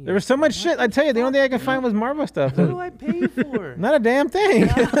 Yeah. There was so much What shit. I tell you, the only thing I can find was Marvel stuff. What do I pay for? Not a damn thing.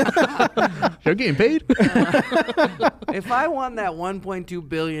 You're getting paid. If I won that $1.2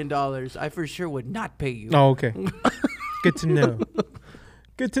 billion, I for sure would not pay you. Oh, okay. Good to know.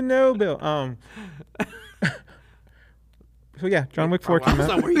 Good to know, Bill. So yeah, John Wick 4 Wow, came that's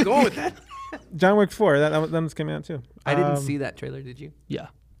out. not where you going with that. John Wick 4. That one's coming out too. I didn't see that trailer. Did you? Yeah.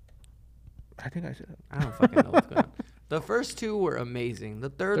 I think I should. I don't fucking know what's going on. The first two were amazing. The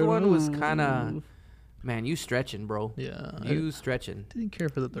third one was kind of, man, you stretching, bro. Yeah. You stretching. I didn't care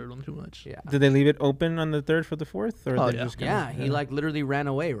for the third one too much. Yeah. Did they leave it open on the third for the fourth, or Oh, they yeah. just kinda, Yeah, he like literally ran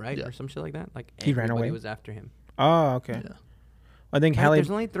away, right, Yeah. or some shit like that. Like He ran everybody away? was after him. Oh, okay. Yeah. I think Right, Halle. there's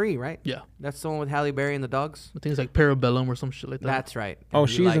only 3, right? Yeah. That's the one with Halle Berry and the dogs. I think it's like Parabellum or some shit like that. That's right. Oh, And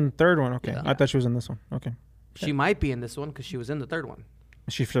he, she's like, in the third one. Okay, Yeah. I thought she was in this one. Okay, She might be in this one because she was in the third one.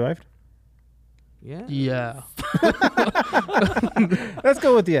 she survived. Yeah. Yeah. Let's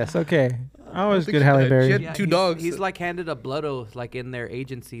go with yes. Okay, always think good she Halle died. Berry. She had Yeah, two he's- dogs. He's like handed a blood oath, like in their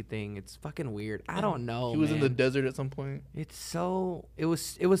agency thing. It's fucking weird. I don't know. He was in the man. desert at some point. It's so. It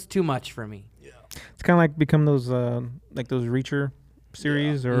was too much for me. It's kind of like become those like those Reacher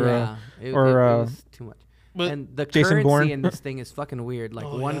series or yeah. It was too much. But And the Jason currency Bourne. in this thing is fucking weird. Like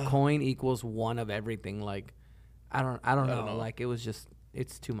Oh, one yeah. coin equals one of everything. Like, I don't know. know. Like it was just.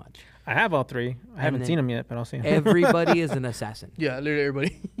 It's too much. I have all three. I haven't then seen them yet, but I'll see 'em. Everybody is an assassin. yeah, literally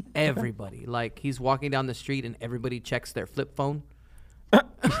everybody. Everybody. Like he's walking down the street and everybody checks their flip phone.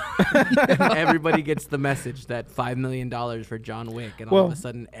 Everybody gets the message that $5 million for John Wick, and all of Well- a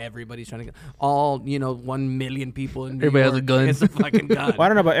sudden everybody's trying to get all 1 million people in New Everybody has a York gun. gets a fucking gun. Well, I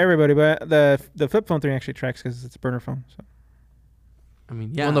don't know about everybody, but the flip phone thing actually tracks because it's a burner phone. So I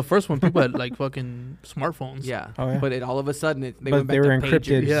mean, Yeah. yeah, Well, the first one, people had like fucking smartphones. yeah. Oh, yeah. But it all of a sudden they but went back they were to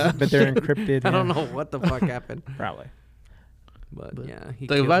encrypted. pagers. Yeah. But they're encrypted. I don't yeah. know what the fuck happened, Probably. but, But yeah, he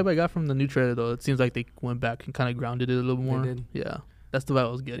The killed vibe I got from the new trailer though, it seems like they went back and kind of grounded it a little more. did? Yeah, that's the vibe I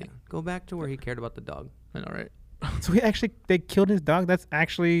was Yeah. getting. Go back to where he cared about the dog. I know, right? So they killed his dog. That's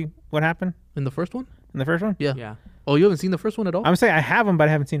actually what happened In the first one? in the first one. Yeah. Yeah, Oh, you haven't seen the first one at all? I'm saying I have them, but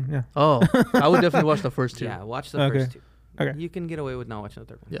I haven't seen them. Yeah. Oh, I would definitely watch the first two. yeah. Watch the Okay. first 2. Okay. You can get away with not watching the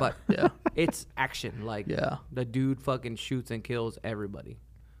third one, Yeah. but yeah. it's action. Like Yeah. the dude fucking shoots and kills everybody.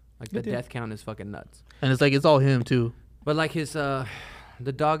 Like the Good dude. death count is fucking nuts. And it's like it's all him too. But like his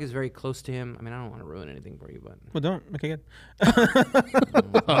the dog is very close to him. I mean, I don't want to ruin anything for you, but Well, don't. Okay, good.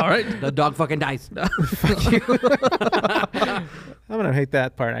 All right. the dog fucking dies. I'm gonna hate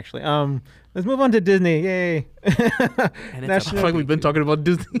that part actually. Let's move on to Disney. Yay! And it's I National- feel like we've been talking about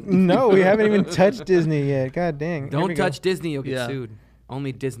Disney. No, we haven't even touched Disney yet. God dang. Here Don't we go. touch Disney, you'll get Yeah. sued.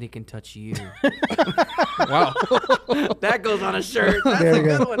 Only Disney can touch you. Wow. That goes on a shirt. That's There a we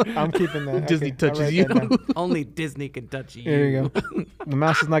go. good one. I'm keeping that. Disney Okay, I'll touches write you. that down. Only Disney can touch you. Here you go. The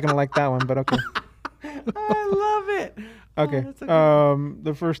mouse is not gonna like that one, but okay. I love it. Okay. that's a good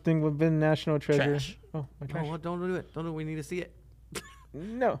The first thing would have been National Treasure. Trash. Oh, my No, trash. well, don't do it. Don't do it. We need to see it.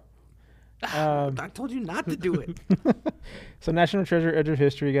 No. I told you not to do it. So National Treasure: Edge of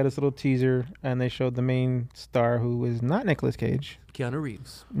History got this little teaser, and they showed the main star, who is not Nicolas Cage. Keanu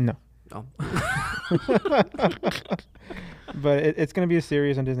Reeves. No. Oh. But it's gonna be a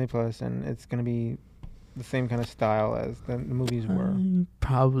series on Disney Plus, and it's gonna be the same kind of style as the movies were.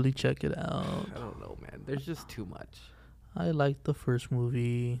 Probably check it out. I don't know, man. There's just too much. I liked the first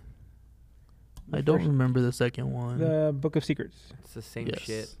movie. The I don't first- remember the second one. The Book of Secrets. It's the same Yes.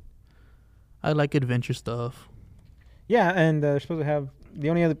 shit. I like adventure stuff. Yeah, and they're supposed to have the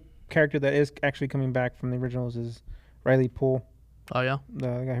only other character that is actually coming back from the originals is Riley Poole. Oh yeah. The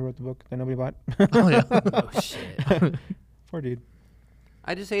guy who wrote the book that nobody bought. Oh yeah. Oh shit. Poor dude.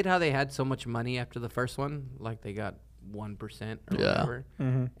 I just hate how they had so much money after the first one. Like they got 1% or Yeah. whatever,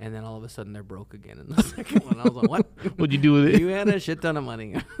 Mm-hmm. and then all of a sudden they're broke again in the second one. I was like, what? What'd you do with it? You had a shit ton of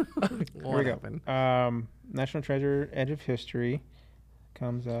money. Here What we happened? go. National Treasure: Edge of History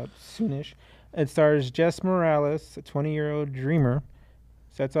comes out soonish. It stars Jess Morales, a 20-year-old dreamer,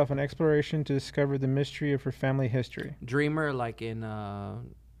 sets off an exploration to discover the mystery of her family history. Dreamer, like in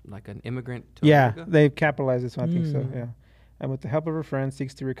like an immigrant to Yeah, America? they capitalized it, so I think so. Mm. Yeah, and with the help of her friends,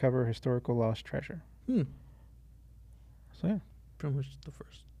 seeks to recover historical lost treasure. Hmm. So yeah, Pretty much the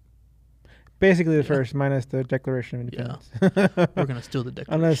first. basically the Yeah. first, minus the Declaration of Yeah. Independence. We're gonna steal the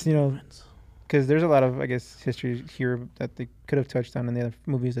Declaration. Unless, you know, of Independence. Because there's a lot of, I guess, history here that they could have touched on in the other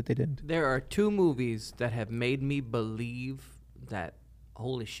movies that they didn't. There are 2 movies that have made me believe that,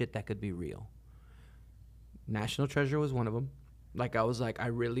 holy shit, that could be real. National Treasure was one of them. Like, I was like, I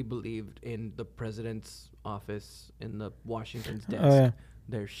really believed in the president's office, in the Washington's desk. Oh, yeah.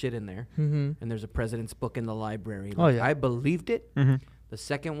 There's shit in there. Mm-hmm. And there's a president's book in the library. Oh, Like, yeah. I believed it. Mm-hmm. The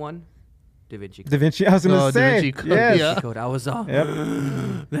second one, Da Vinci Code. Da Vinci, I was going to Oh, Da say. Vinci Code, Yes. yeah. Code. I was all,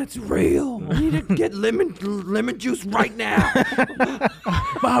 Yep. that's real. We need to get lemon juice right now.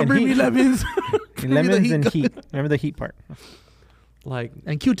 Bob, And bring me heat. lemons. Lemons heat and gun. heat. Remember the heat part. Like,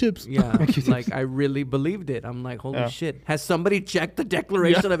 And Q-tips. yeah, like I really believed it. I'm like, holy Oh. shit. Has somebody checked the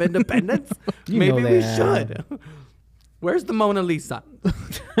Declaration of Independence? You Maybe know we that. should. Where's the Mona Lisa?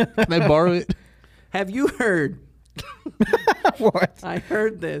 Can I borrow it? Have you heard? What? I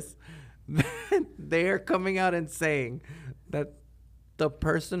heard this. They are coming out and saying that the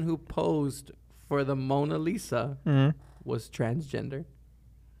person who posed for the Mona Lisa Mhm. was transgender.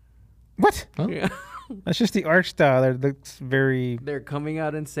 What? Huh? Yeah. That's just the art style that looks very. They're coming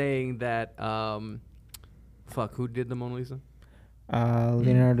out and saying that, fuck, who did the Mona Lisa?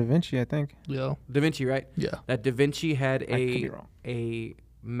 Leonardo da Vinci, I think. Yeah. Da Vinci, right? Yeah. That Da Vinci had I could be wrong. a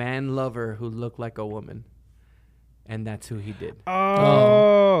man lover who looked like a woman, and that's who he did.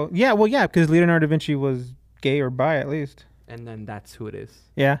 Oh. Yeah, well, yeah, because Leonardo da Vinci was gay or bi at least. And then that's who it is.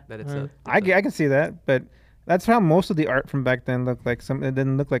 Yeah. That it's Right. a. I can see that, but that's how most of the art from back then looked like. It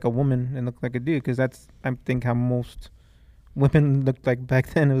didn't look like a woman and looked like a dude, because that's, I think, how most women looked like back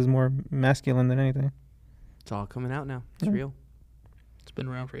then. It was more masculine than anything. It's all coming out now. It's Yeah. real. It's been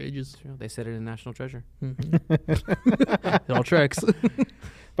around for ages. It's real. They said it in National Treasure. Mhm. It all tracks.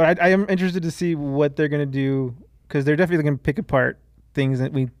 But I am interested to see what they're gonna do, because they're definitely gonna pick apart things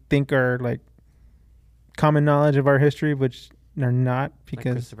that we think are like common knowledge of our history, which they're not. Like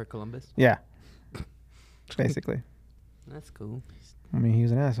Because Christopher Columbus. yeah, basically. That's cool. I mean, he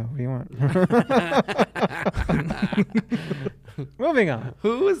was an asshole. What do you want? Moving on.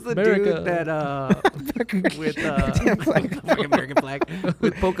 Who was the America. dude that with the fucking American flag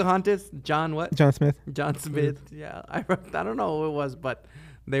with Pocahontas? John what? John Smith. John Smith. Yeah, I don't know who it was, but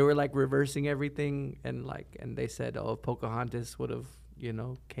they were like reversing everything, and they said, oh, if Pocahontas would have,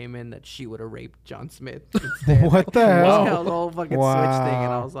 came in, that she would have raped John Smith. instead. What the Wow. hell? The whole fucking switch thing,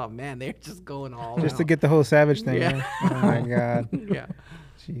 and I was like, man, they're just going all Just to out. get the whole savage thing. Yeah. Yeah. Oh my god. Yeah,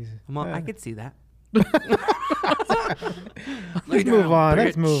 Jesus. I could see that. Let's move on.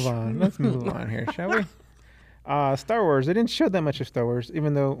 Let's move on. Let's move on here, shall we? Star Wars. They didn't show that much of Star Wars,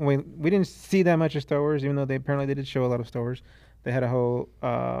 even though we didn't see that much of Star Wars, even though they did show a lot of Star Wars. They had a whole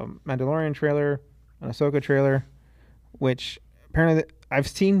Mandalorian trailer, an Ahsoka trailer, which apparently I've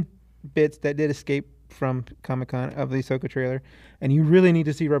seen bits that did escape from Comic-Con of the Ahsoka trailer, and you really need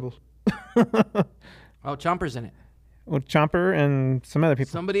to see Rebels. Oh, Chomper's in it. With Chomper and some other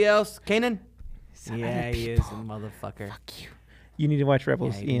people. Somebody else, Kanan. Some Yeah, other he is a people. motherfucker. Fuck you. You need to watch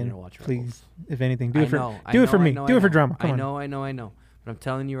Rebels, Yeah, you need Ian. to watch Please, Rebels. if anything, do I it for know, I do it for know, me. I know, Do I it for know. drama. Come I on. know. But I'm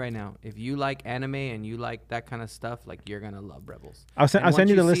telling you right now, if you like anime and you like that kind of stuff, like, you're gonna love Rebels. I'll send And you once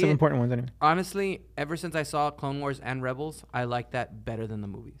the you list see of it- important ones anyway. Honestly, ever since I saw Clone Wars and Rebels, I like that better than the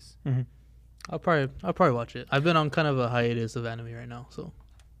movies. Hmm. I'll probably watch it. I've been on kind of a hiatus of anime right now, so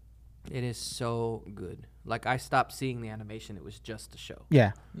It is so good. Like, I stopped seeing the animation; it was just a show.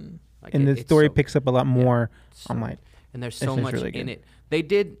 Yeah, Like, and the it's story so picks up a lot more. so I'm good. like, And there's This so is much really in good. it. They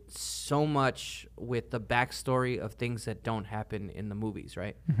did so much with the backstory of things that don't happen in the movies,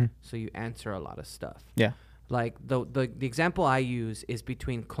 right? Mhm. So you answer a lot of stuff. yeah, Like the example I use is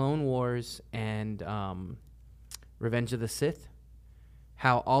between Clone Wars and Revenge of the Sith.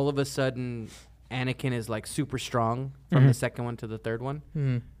 How all of a sudden Anakin is like super strong from the second one to the third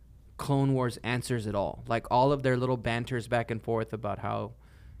one. Clone Wars answers it all. Like, all of their little banters back and forth about how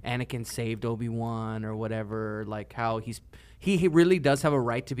Anakin saved Obi-Wan or whatever, like how he really does have a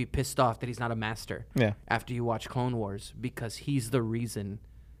right to be pissed off that he's not a master. Yeah. After you watch Clone Wars, because he's the reason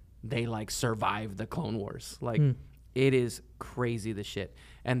they like survive the Clone Wars. Like it is crazy the shit.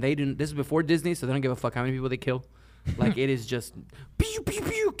 And they didn't. This is before Disney, so they don't give a fuck how many people they kill. Like it is just pew, pew,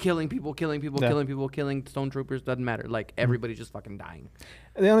 pew, killing people, killing stormtroopers. Doesn't matter. Like everybody's just fucking dying.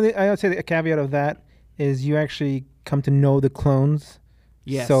 The only thing, I would say the caveat of that is you actually come to know the clones.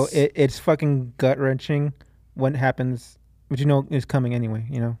 Yes. So it's fucking gut wrenching what happens, but you know is coming anyway.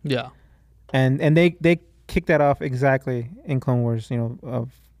 You know. Yeah. And they kick that off exactly in Clone Wars. You know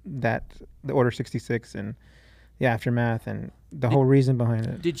of that the Order 66 and the aftermath and the whole reason behind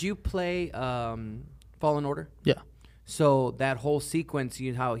it. Did you play Fallen Order? Yeah. So that whole sequence,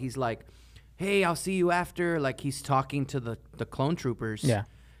 you know how he's like, "Hey, I'll see you after." Like he's talking to the clone troopers. Yeah.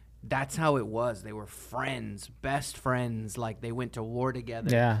 That's how it was. They were friends, best friends. Like they went to war together.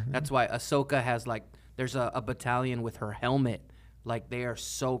 Yeah. That's why Ahsoka has like, there's a battalion with her helmet. Like they are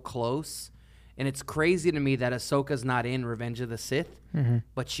so close. And it's crazy to me that Ahsoka's not in Revenge of the Sith,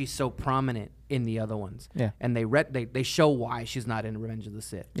 but she's so prominent in the other ones. Yeah. And they show why she's not in Revenge of the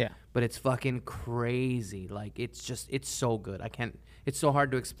Sith. Yeah. But it's fucking crazy. Like it's so good. It's so hard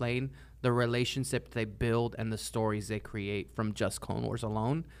to explain the relationship they build and the stories they create from just Clone Wars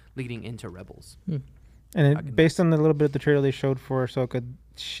alone leading into Rebels. And based on the little bit of the trailer they showed for Ahsoka,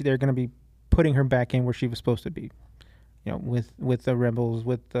 they're going to be putting her back in where she was supposed to be. You know, with the Rebels,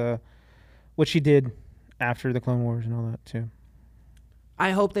 with what she did after the Clone Wars and all that too.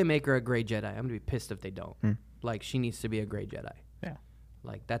 I hope they make her a gray Jedi. I'm going to be pissed if they don't. Like she needs to be a gray Jedi. Yeah.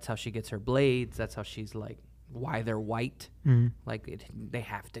 Like that's how she gets her blades. That's how she's like, why they're white. Like they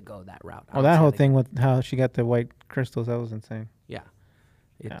have to go that route. Oh, that whole thing with how she got the white crystals, that was insane. Yeah.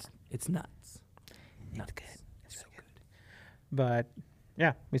 It's nuts. It's good. It's so good. But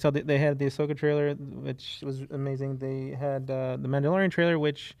yeah, we saw they had the Ahsoka trailer, which was amazing. They had the Mandalorian trailer,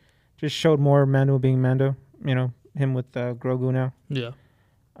 which just showed more Mando being Mando. You know, him with Grogu now. Yeah.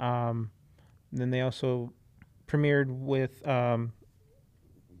 Then they also premiered with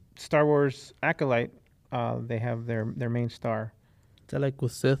Star Wars Acolyte. They have their main star. Is that like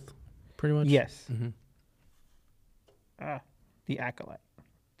with Sith, pretty much? Yes. The Acolyte.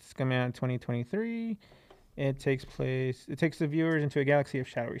 It's coming out in 2023. It takes the viewers into a galaxy of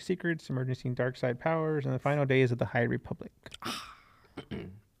shadowy secrets, emergency dark side powers, and the final days of the High Republic.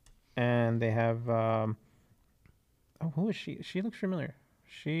 And they have who is she? She looks familiar.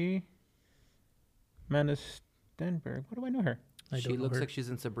 Amanda Stenberg. What do I know her? She looks like she's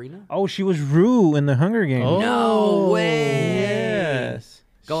in Sabrina. Oh, she was Rue in the Hunger Games. Oh. No way. Yes.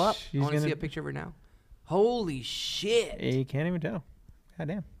 Go up. She's I want to gonna- see a picture of her now. Holy shit. You can't even tell. God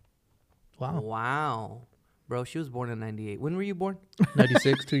damn. Wow. Bro, she was born in 98. When were you born?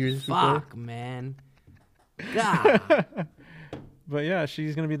 96, 2 years before. Fuck, man. God. But yeah,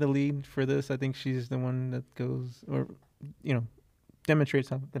 she's gonna be the lead for this. I think she's the one that goes, or demonstrates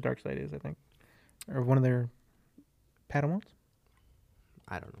how the dark side is. I think, or one of their Padawans.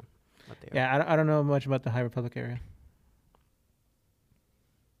 I don't know what they are. Yeah, I don't know much about the High Republic area.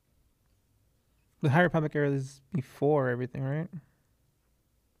 The High Republic era is before everything, right?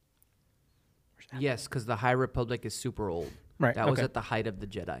 Yes, because the High Republic is super old. Right. That was at the height of the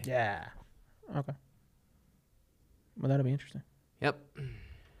Jedi. Yeah. Okay. Well, that'll be interesting. Yep.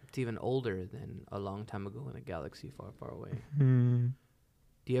 It's even older than a long time ago in a galaxy far, far away. Hmm.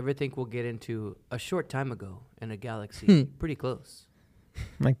 Do you ever think we'll get into a short time ago in a galaxy pretty close?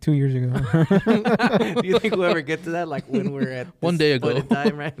 Like 2 years ago. Do you think we'll ever get to that? Like when we're at One day ago. point in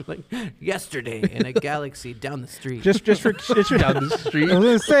time, right? Like yesterday in a galaxy down the street. just for Down the street. I was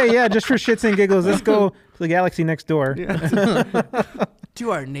gonna say, yeah, just for shits and giggles, let's go to the galaxy next door.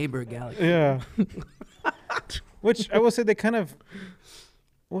 to our neighbor galaxy. Yeah. Which I will say they kind of,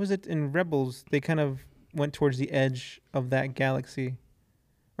 what was it in Rebels? They kind of went towards the edge of that galaxy,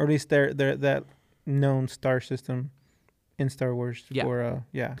 or at least their that known star system in Star Wars. Yeah. For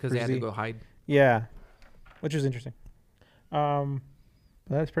Because for they had Z. to go hide. Yeah, which was interesting. But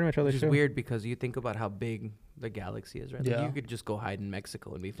that's pretty much all Which they is showed. weird because you think about how big the galaxy is, right? Like Yeah. you could just go hide in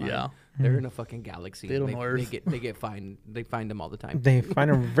Mexico and be fine. Yeah. They're in a fucking galaxy. They don't know Earth. They get fined. They find them all the time. They find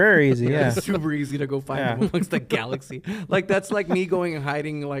them very easy. Yeah. It's super easy to go find Yeah. them amongst the galaxy. Like that's like me going and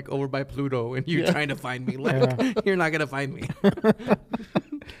hiding like over by Pluto and you trying to find me. Like you're not gonna find me.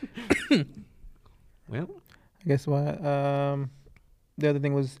 Well, I guess what? The other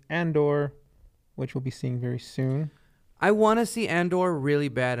thing was Andor, which we'll be seeing very soon. I want to see Andor really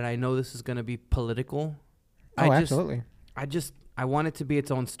bad, and I know this is gonna be political. Oh, absolutely. I want it to be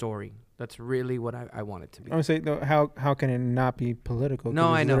its own story. That's really what I want it to be. I would say, though, how can it not be political? 'Cause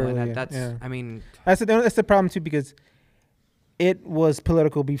No, it's I know, literally and that's. yeah. I mean, That's the problem too, because it was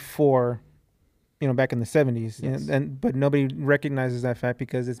political before, back in the 70s. Yes. But nobody recognizes that fact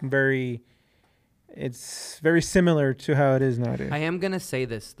because it's very similar to how it is nowadays. I am gonna say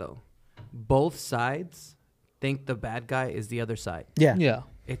this though, both sides think the bad guy is the other side. Yeah. Yeah.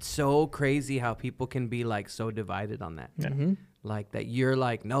 It's so crazy how people can be like so divided on that. Yeah. Mm-hmm. Like that you're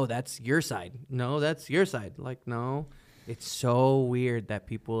like, no, that's your side. No, that's your side. Like, no. It's so weird that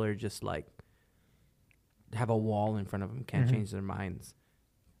people are just like have a wall in front of them, can't change their minds.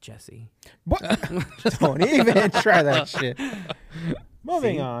 Jesse. What? Don't even try that shit.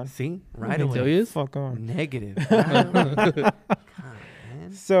 Moving See? on. See? Right Tell away. you? Fuck on. Negative. God,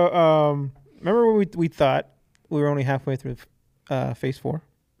 man. So, remember what we thought we were only halfway through Phase 4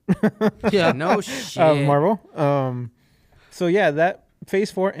 Yeah. No shit. of Marvel. So yeah, that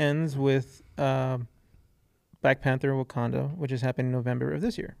Phase 4 ends with Black Panther Wakanda, which is happening in November of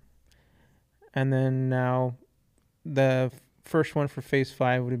this year. And then now the first one for Phase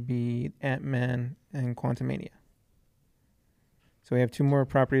 5 would be Ant-Man and Quantumania. So we have 2 more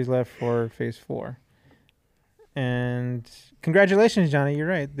properties left for Phase 4. And congratulations, Johnny. You're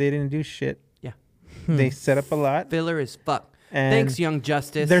right. They didn't do shit. Yeah. They set up a lot. Filler as fuck. And Thanks, Young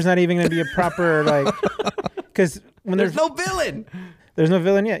Justice. there's not even going to be a proper, like... Because when There's no villain. there's no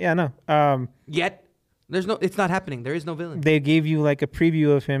villain yet. Yeah, no. Yet. It's not happening. There is no villain. They gave you like a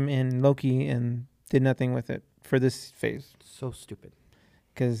preview of him in Loki and did nothing with it for this phase. So stupid.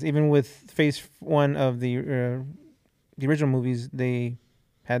 Because even with Phase 1 of the original movies, they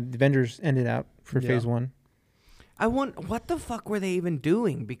had the Avengers ended out for Yeah. Phase 1. I want, what the fuck were they even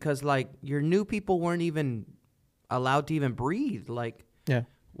doing? Because like your new people weren't even allowed to even breathe. Like, Yeah.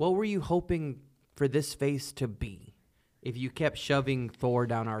 what were you hoping for this phase to be? If you kept shoving Thor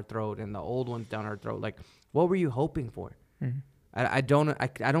down our throat and the old ones down our throat, like, what were you hoping for? Mm-hmm. I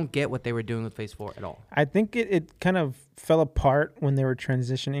don't get what they were doing with Phase 4 at all. I think it kind of fell apart when they were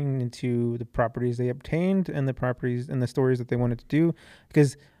transitioning into the properties they obtained and the properties and the stories that they wanted to do.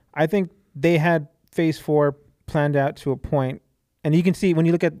 Because I think they had Phase 4 planned out to a point, and you can see when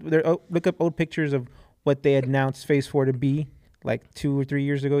you look up old pictures of what they announced Phase 4 to be, like 2 or 3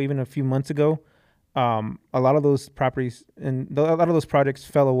 years ago, even a few months ago. A lot of those properties and a lot of those projects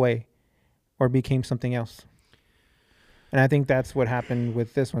fell away or became something else. And I think that's what happened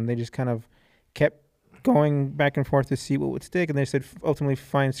with this one. They just kind of kept going back and forth to see what would stick. And they said, ultimately,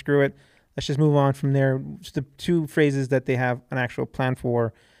 fine, screw it. Let's just move on from there. Just the 2 phrases that they have an actual plan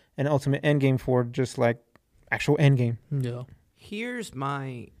for, an ultimate end game for, just like actual end game. Yeah. Here's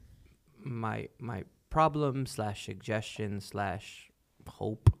my problem / suggestion /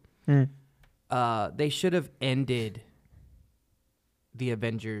 hope. They should have ended the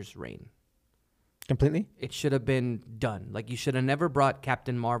Avengers reign. Completely? It should have been done. Like, you should have never brought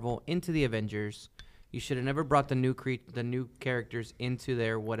Captain Marvel into the Avengers. You should have never brought the new characters into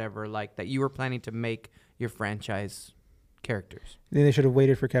their whatever, like, that you were planning to make your franchise characters. Then they should have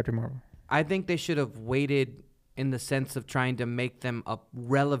waited for Captain Marvel. I think they should have waited in the sense of trying to make them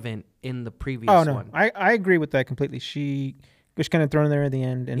relevant in the previous one. I agree with that completely. She was kind of thrown there at the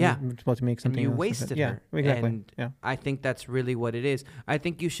end and Yeah. was supposed to make And something you else. wasted Yeah, her. exactly. And yeah. I think that's really what it is. I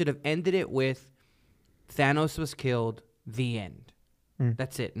think you should have ended it with Thanos was killed, the end.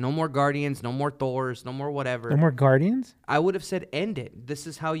 That's it. No more Guardians, no more Thors, no more whatever. No more Guardians? I would have said end it. This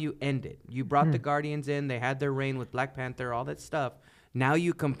is how you end it. You brought the Guardians in. They had their reign with Black Panther, all that stuff. Now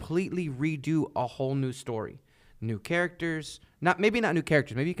you completely redo a whole new story. New characters. Maybe not new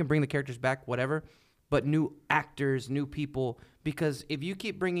characters. Maybe you can bring the characters back, whatever. But new actors, new people. Because if you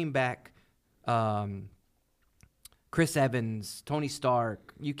keep bringing back Chris Evans, Tony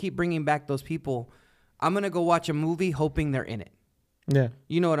Stark, you keep bringing back those people, I'm going to go watch a movie hoping they're in it. Yeah.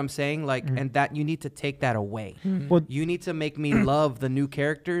 You know what I'm saying? Like, and that you need to take that away. Well, You need to make me love the new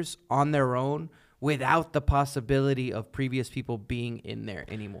characters on their own without the possibility of previous people being in there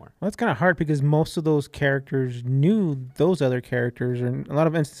anymore. well, that's kind of hard because most of those characters knew those other characters, and in a lot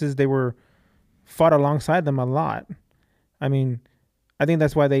of instances they were fought alongside them a lot. I mean, I think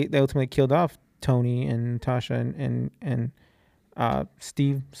that's why they ultimately killed off Tony and Tasha and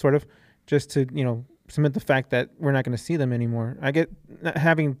Steve, sort of, just to cement the fact that we're not going to see them anymore. I get not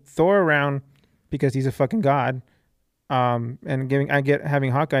having Thor around because he's a fucking god, and I get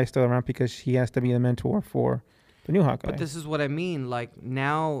having Hawkeye still around because he has to be the mentor for the new Hawkeye. But this is what I mean. Like,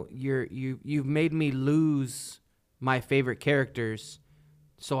 now you've made me lose my favorite characters,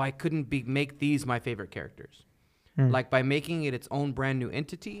 so I couldn't make these my favorite characters. Like, by making it its own brand new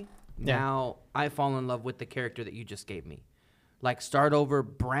entity, now I fall in love with the character that you just gave me. Like, start over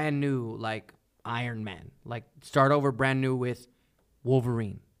brand new, like Iron Man. Like, start over brand new with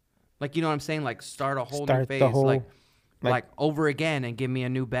Wolverine. Like, you know what I'm saying? Like, start a whole new Start the phase. whole- Like, like over again, and give me a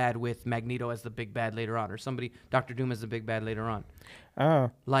new bad with Magneto as the big bad later on, or somebody Doctor Doom as the big bad later on.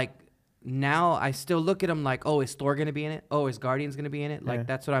 Oh, Like now I still look at him like, oh, is Thor gonna be in it? Oh, is Guardians gonna be in it? Like Yeah.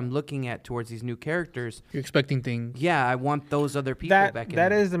 that's what I'm looking at towards these new characters. You're expecting things. Yeah, I want those other people that back in. that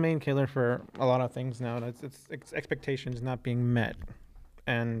there. is the main killer for a lot of things now. It's expectations not being met,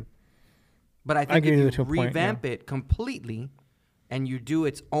 and But I think agree if with you you to a point, revamp it completely and you do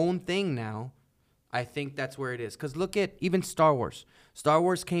its own thing now, I think that's where it is. Because look at even Star Wars. Star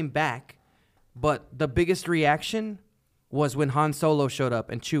Wars came back, but the biggest reaction was when Han Solo showed up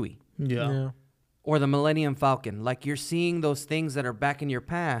and Chewie. Yeah. Or the Millennium Falcon. Like you're seeing those things that are back in your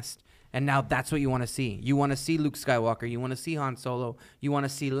past, and now that's what you want to see. You want to see Luke Skywalker. You want to see Han Solo. You want to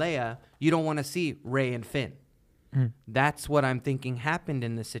see Leia. You don't want to see Rey and Finn. That's what I'm thinking happened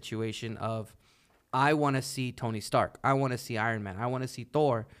in this situation of I want to see Tony Stark. I want to see Iron Man. I want to see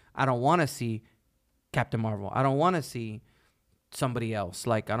Thor. I don't want to see Captain Marvel. I don't want to see somebody else.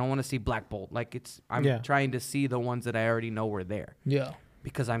 Like I don't want to see Black Bolt. Like I'm Yeah. trying to see the ones that I already know were there Yeah.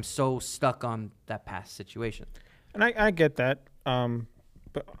 because I'm so stuck on that past situation. And I get that,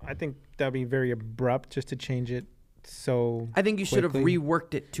 but I think that'd be very abrupt just to change it. So I think you should have quickly.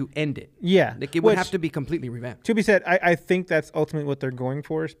 reworked it to end it. Yeah, Like it would which, have to be completely revamped. To be said, I think that's ultimately what they're going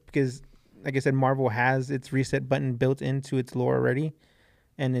for, because, like I said, Marvel has its reset button built into its lore already,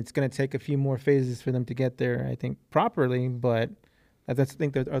 and it's going to take a few more phases for them to get there, I think, properly. But I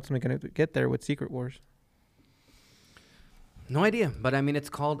think they're ultimately going to get there with Secret Wars. No idea, but I mean it's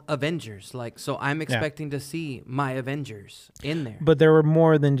called Avengers. Like so, I'm expecting to see my Avengers in there. But there were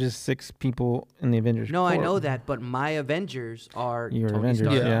more than just 6 people in the Avengers. No, I Corps. know that, but my Avengers are Your Tony Avengers,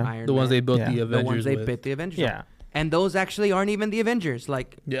 Stark, yeah. Iron The ones Man, they built Yeah. the The Avengers the ones they with. bit the Avengers. Yeah. on. And those actually aren't even the Avengers.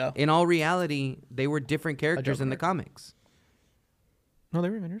 Like Yeah. in all reality, they were different characters in the comics. No, they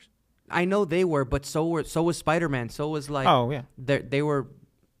were Avengers. I know they were, but so was Spider-Man. So was like Oh, yeah. they were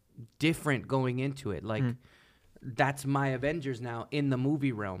different going into it. Like that's my Avengers now in the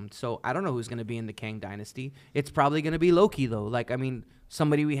movie realm. So I don't know who's going to be in the Kang Dynasty. It's probably going to be Loki though. Like I mean,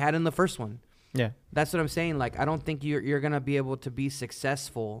 somebody we had in the first one. Yeah. That's what I'm saying. Like I don't think you're going to be able to be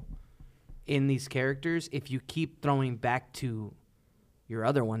successful in these characters if you keep throwing back to your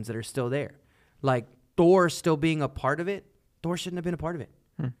other ones that are still there. Like Thor still being a part of it. Thor shouldn't have been a part of it.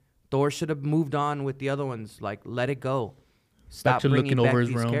 Thor should have moved on with the other ones. Like, let it go. Stop to bringing looking back over his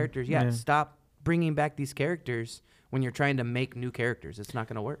these realm. characters. Yeah, Yeah. stop bringing back these characters when you're trying to make new characters. It's not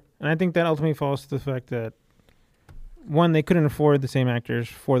going to work. And I think that ultimately falls to the fact that, one, they couldn't afford the same actors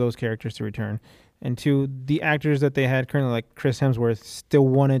for those characters to return. And two, the actors that they had currently, like Chris Hemsworth, still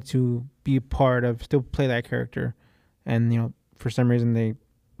wanted to be part of, still play that character. And, for some reason, they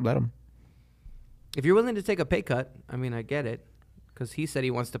let him. If you're willing to take a pay cut, I mean, I get it. Because he said he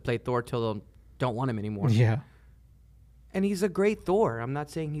wants to play Thor till they don't want him anymore. Yeah. And he's a great Thor. I'm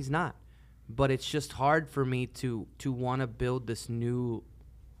not saying he's not. But it's just hard for me to want to build this new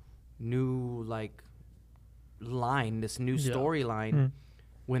like line, this new Yeah. storyline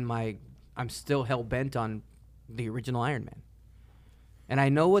when I'm still hell bent on the original Iron Man. And I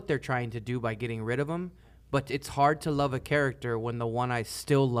know what they're trying to do by getting rid of him, but it's hard to love a character when the one I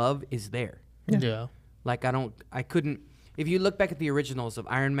still love is there. Yeah. Like I couldn't. If you look back at the originals of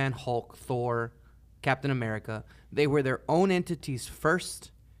Iron Man, Hulk, Thor, Captain America, they were their own entities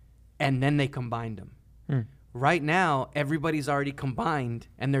first, and then they combined them. Right now, everybody's already combined,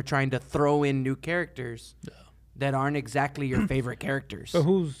 and they're trying to throw in new characters that aren't exactly your favorite characters. But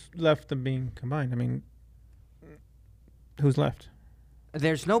who's left of being combined? I mean, who's left?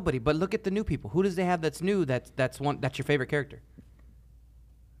 There's nobody. But look at the new people. Who does they have that's new? That's your favorite character.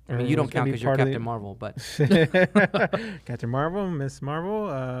 I mean, you don't count because you're Captain Marvel, but Captain Marvel, Miss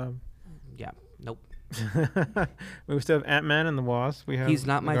Marvel. yeah, nope. We still have Ant-Man and the Wasp. We have He's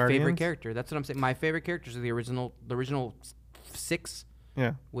not the my favorite Guardians. character. That's what I'm saying. My favorite characters are the original 6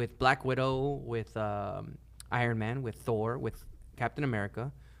 Yeah. with Black Widow, with Iron Man, with Thor, with Captain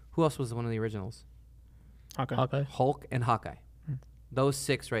America. Who else was one of the originals? Hawkeye. Hulk and Hawkeye. Those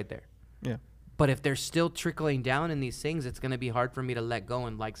 6 right there. Yeah. But if they're still trickling down in these things, it's going to be hard for me to let go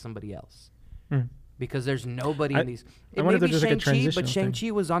and like somebody else. Because there's nobody in these. It wonder may if be there's like a Shang-Chi, but transitional thing.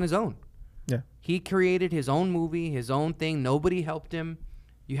 Shang-Chi was on his own. Yeah. He created his own movie, his own thing. Nobody helped him.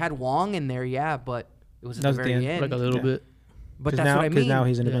 You had Wong in there, yeah, but it was at That the was the very end. end. Like a little Yeah. bit. But that's what I mean. Because now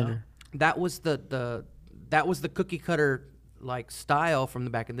he's an Yeah. Avenger. That was the cookie cutter like style from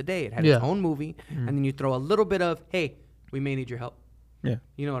the back in the day. It had Yeah. its own movie, and then you throw a little bit of, hey, we may need your help. Yeah.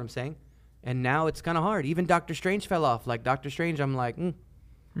 You know what I'm saying? And now it's kind of hard. Even Doctor Strange fell off. Like Doctor Strange, I'm like,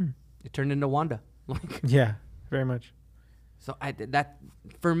 it turned into Wanda. Like, Yeah. Very much. so that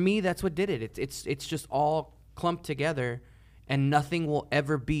for me, that's what did it. It's just all clumped together, and nothing will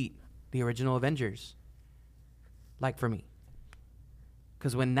ever beat the original Avengers. Like for me,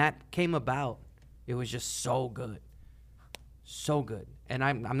 because when that came about, it was just so good, so good. And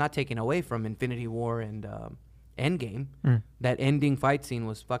I'm not taking away from Infinity War and Endgame. That ending fight scene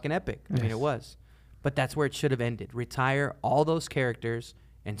was fucking epic. I mean, it was. But that's where it should have ended. Retire all those characters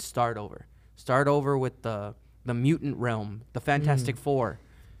and start over. Start over with the mutant realm, the Fantastic Four,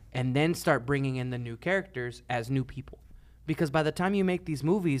 and then start bringing in the new characters as new people. Because by the time you make these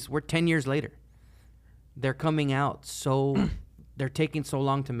movies, we're 10 years later. They're coming out so they're taking so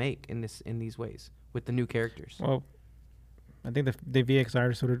long to make in these ways with the new characters. Well, I think the VX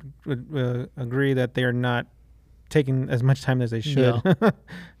artists would agree that they are not taking as much time as they should. Yeah.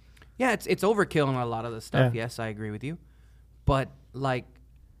 Yeah, it's overkill on a lot of the stuff. Yeah. Yes, I agree with you. But like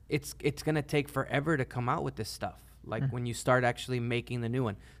it's going to take forever to come out with this stuff. Like when you start actually making the new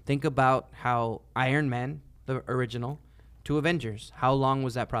one. Think about how Iron Man, the original, to Avengers. How long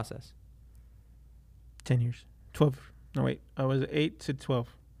was that process? 10 years. 12. No, wait. I was 8 to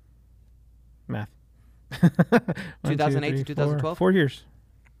 12. Math. 2008 to 2012? 4 years.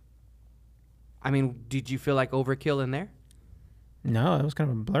 I mean, did you feel like overkill in there? No, it was kind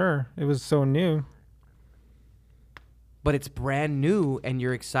of a blur. It was so new. But it's brand new, and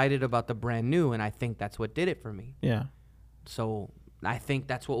you're excited about the brand new, and I think that's what did it for me. Yeah. So I think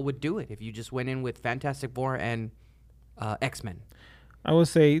that's what would do it if you just went in with Fantastic Four and X-Men. I will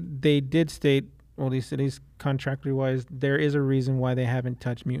say they did state, well, at least contractually wise, there is a reason why they haven't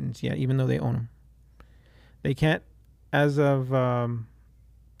touched mutants yet, even though they own them. They can't, as of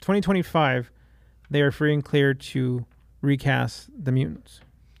 2025, they are free and clear to recast the mutants.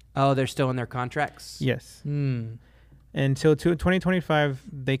 Oh, they're still in their contracts? Yes. Hmm. Until 2025,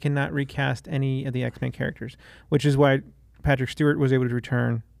 they cannot recast any of the X-Men characters, which is why Patrick Stewart was able to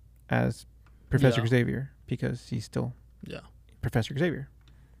return as Professor Yeah. Xavier, because he's still Yeah. Professor Xavier.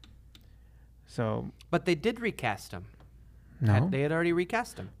 So, But they did recast him. no. They had already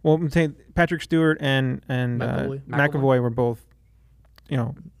recast him. Well, I'm saying Patrick Stewart and McAvoy. McAvoy were both,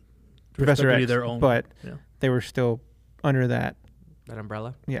 Professor Respectively X, their own. but Yeah. they were still under that. That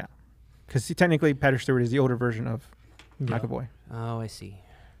umbrella? Yeah, because technically Patrick Stewart is the older version of Yeah. McAvoy. Oh, I see.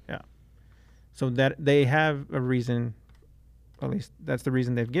 So that they have a reason, at least that's the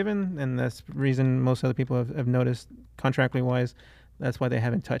reason they've given, and that's the reason most other people have noticed contractually wise. That's why they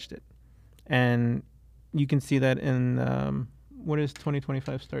haven't touched it, and you can see that in what does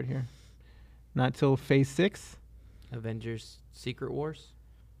 2025 start here? Not till Phase 6. Avengers Secret Wars?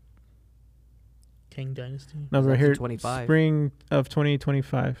 Kang Dynasty. No, right That's in here, 25. spring of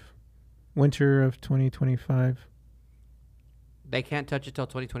 2025, winter of 2025. They can't touch it till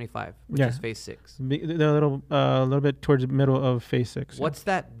 2025, which Yeah. is Phase 6. They're a little bit towards the middle of Phase 6. yeah. What's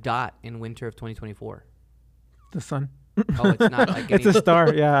that dot in winter of 2024? the sun? Oh, it's not like It's a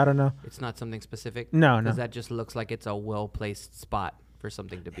star. Yeah, I don't know. It's not something specific? No, no. Because that just looks like it's a well-placed spot for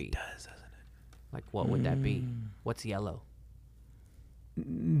something to be. It does, doesn't it? Like, what would that be? What's yellow?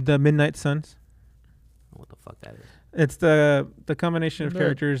 The Midnight Suns. What the fuck that is? It's the combination of The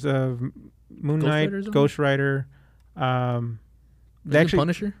characters of Moon Ghost Knight, Rider or something? Ghost Rider. They Isn't actually,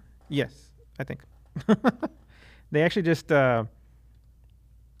 Punisher? yes, I think. They actually just did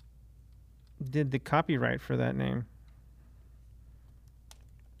the copyright for that name.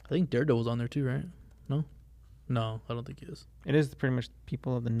 I think Daredevil's on there too, right? No? No, I don't think he is. It is pretty much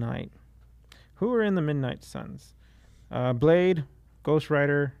People of the Night. Who are in the Midnight Suns? Blade, Ghost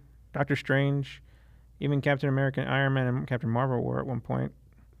Rider, Doctor Strange, even Captain America, Iron Man, and Captain Marvel were at one point.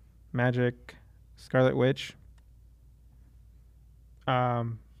 Magic, Scarlet Witch. But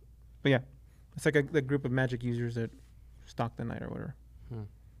yeah, it's like the group of magic users that stalk the night or whatever.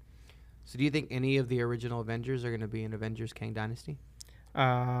 So do you think any of the original Avengers are going to be in Avengers Kang Dynasty?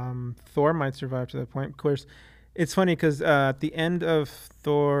 Thor might survive to that point. Of course, it's funny because at the end of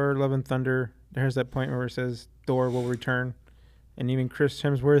Thor: Love and Thunder, there's that point where it says Thor will return, and even Chris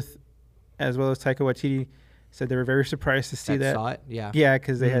Hemsworth, as well as Taika Waititi, said they were very surprised to see that. Saw it? Yeah. Yeah,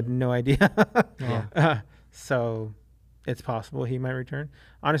 because they had no idea. Yeah. So it's possible he might return.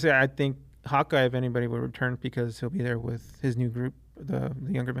 Honestly, I think Hawkeye, if anybody, would return because he'll be there with his new group, the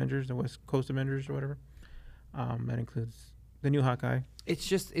Younger Avengers, the West Coast Avengers or whatever. That includes the new Hawkeye. It's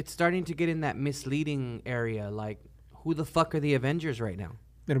just, it's starting to get in that misleading area. Like, who the fuck are the Avengers right now?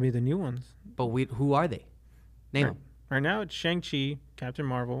 It'll be the new ones. But who are they? Name Right. them. Right now, it's Shang-Chi, Captain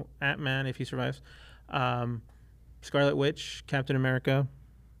Marvel, Ant-Man, if he survives, Scarlet Witch, Captain America,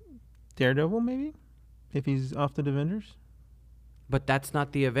 Daredevil, maybe, if he's off the Avengers. But that's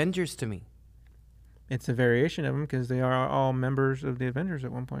not the Avengers to me. It's a variation of them because they are all members of the Avengers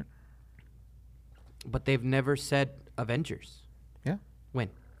at one point. But they've never said Avengers. Yeah. When?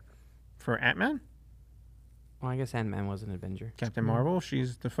 For Ant-Man, Well, I guess Ant-Man was an Avenger. Captain Marvel,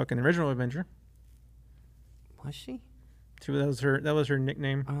 she's the fucking original Avenger. Was she? That was her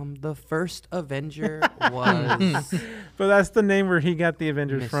nickname. The first Avenger was But that's the name where he got the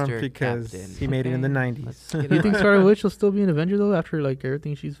Avengers from Mr. because Captain. he made it in the Okay, 90s. let's get Do you it think right. Scarlet Witch will still be an Avenger though after like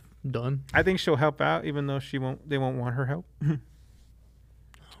everything she's done? I think she'll help out, even though they won't want her help.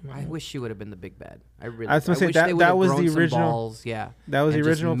 I wish she would have been the big bad. I really. I was gonna say wish that- they that would've was grown the some original- balls, yeah. That was And the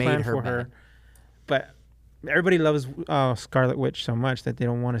just original made plan her for her. bad. But everybody loves Scarlet Witch so much that they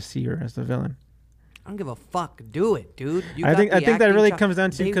don't want to see her as the villain. I don't give a fuck. Do it, dude. You I got think the that acting really chop- comes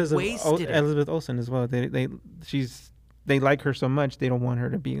down to They because of wasted it. Elizabeth Olsen as well. They like her so much they don't want her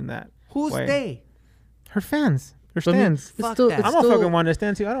to be in that. Who's way. they? Her fans, her So, I mean, stands. Fuck still, that. I'm a fucking one to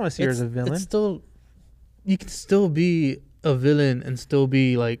stand too. I don't want to see her as a villain. It's still, you can still be a villain and still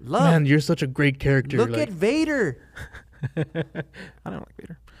be like, Love. man, you're such a great character. Look like, at Vader. I don't like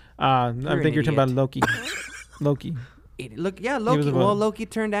Vader. I an think you're talking about idiot. Loki. Loki. Look, yeah, was Loki. a Well, villain. Loki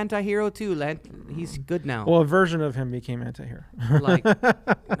turned anti-hero too. He's good now. Well, a version of him became anti-hero. Like,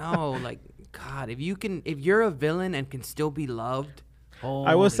 no, like, God, if you're a villain and can still be loved,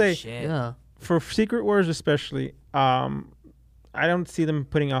 I will say- shit. yeah. For Secret Wars especially, I don't see them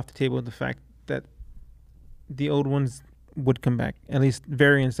putting off the table the fact that the old ones would come back. At least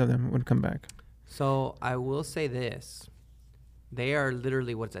variants of them would come back. So I will say this: they are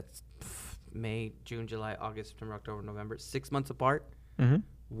literally what's that? May, June, July, August, September, October, November, 6 months apart. Hmm.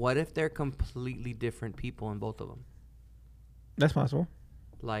 What if they're completely different people in both of them? That's possible.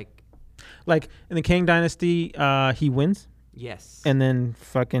 Like, Like in the Kang Dynasty, he wins, yes, and then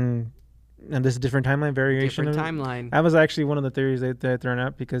and this is a different timeline variation. different of it. timeline. That was actually one of the theories that I thrown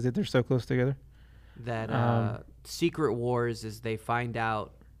out because they're so close together. That Um, Secret Wars is they find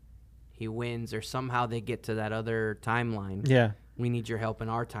out he wins, or somehow they get to that other timeline. Yeah, We need your help in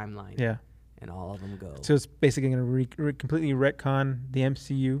our timeline. yeah. And all of them go, So it's basically going to completely retcon the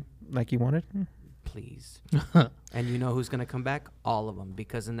MCU like you wanted. please. And you know who's going to come back? All of them.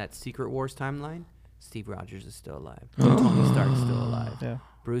 Because in that Secret Wars timeline, Steve Rogers is still alive. Tony Stark's still alive. Yeah.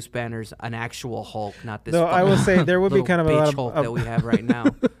 Bruce Banner's an actual Hulk, not this Though I will say there would be little kind of a lot bitch of, Hulk that we have right now.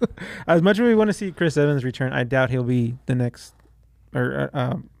 as much as we want to see Chris Evans return, I doubt he'll be the next or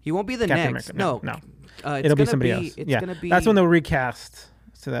He won't be the Captain next. America. No. No. It's It'll be gonna somebody else. It's Yeah, gonna be. that's when they'll recast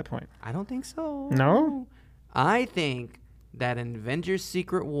to that point. I don't think so. No? I think that in Avengers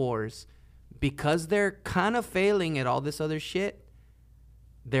Secret Wars, because they're kind of failing at all this other shit,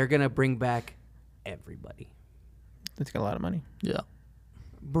 they're going to bring back everybody. It's got a lot of money. Yeah.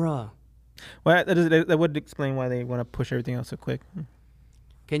 Bruh. Well, that would explain why they want to push everything else so quick.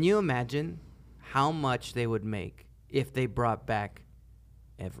 Can you imagine how much they would make if they brought back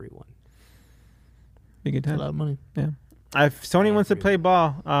everyone? Be a good A time. lot of money. Yeah. If Sony wants to play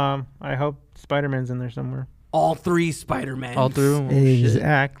ball, I hope Spider-Man's in there somewhere. All three Spider-Man. All through 'em. Oh, shit.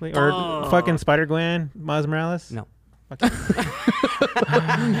 Exactly. Or Fuck. fucking Spider-Gwen, Miles Morales. No.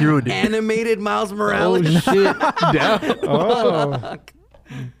 You ruined it. Animated Miles Morales. Oh shit. Yeah. Oh.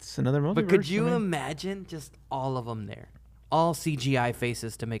 It's another multiverse. But could you I mean, imagine just all of them there? All CGI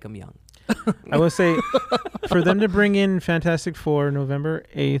faces to make them young. I will say, for them to bring in Fantastic Four November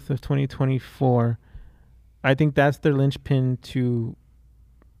 8th of 2024, I think that's their linchpin to,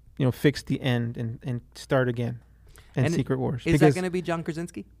 fix the end and start again in And Secret Wars. Is that Because going to be John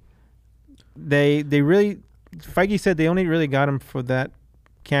Krasinski? they really, Feige said they only really got him for that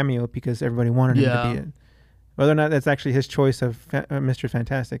cameo because everybody wanted him to Yeah. be it. Whether or not that's actually his choice of Mr.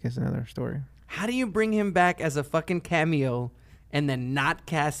 Fantastic is another story. How do you bring him back as a fucking cameo and then not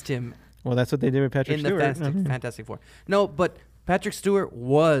cast him Well, that's what they did with Patrick in Stewart. the Fantastic Four? No, but Patrick Stewart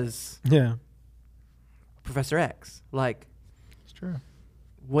was Yeah, Professor X. Like, it's true.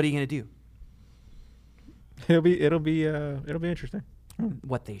 what are you gonna do? It'll be interesting.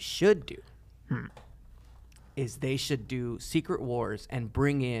 What they should do Hmm. is they should do Secret Wars and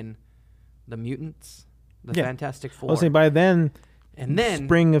bring in the mutants, the Yeah. Fantastic Four, I'll say by then, and then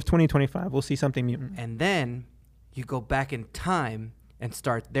spring of 2025, we'll see something mutant. and then you go back in time and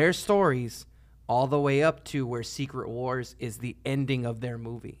start their stories all the way up to where Secret Wars is the ending of their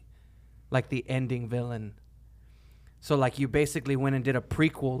movie, like the ending villain. So like you basically went and did a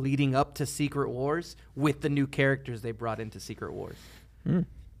prequel leading up to Secret Wars with the new characters they brought into Secret Wars, Mm.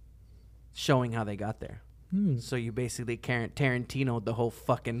 showing how they got there. Hmm. So you basically Tarantino'd the whole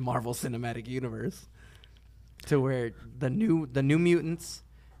fucking Marvel Cinematic Universe to where the new mutants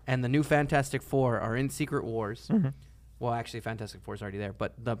and the new Fantastic Four are in Secret Wars. Mhm. Well, actually, Fantastic Four is already there,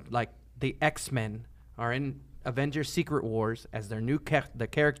 but the X-Men are in Avengers Secret Wars as their new the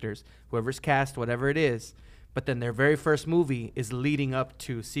characters, whoever's cast, whatever it is. But then their very first movie is leading up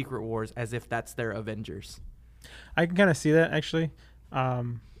to Secret Wars as if that's their Avengers. I can kind of see that actually,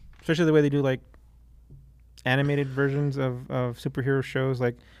 especially the way they do like animated versions of superhero shows.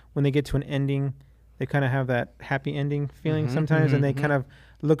 Like when they get to an ending, they kind of have that happy ending feeling sometimes, and they kind of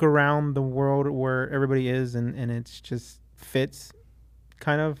look around the world where everybody is, and it's just fits,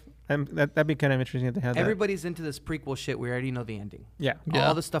 kind of. That'd be kind of interesting if they had that. Everybody's into this prequel shit. We already know the ending. Yeah.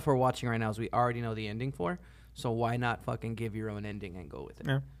 All the stuff we're watching right now is we already know the ending for. So why not fucking give your own ending and go with it?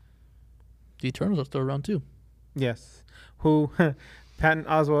 Yeah. The Eternals are still around too. Yes. Who Patton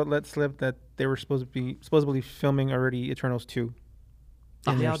Oswalt let slip that they were supposedly filming already Eternals 2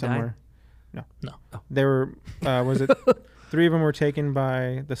 in They there all somewhere. died? No. Oh. They were was it 3 of them were taken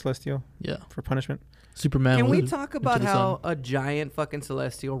by the Celestial Yeah. for punishment. Superman. Can we was talk into about the how sun. a giant fucking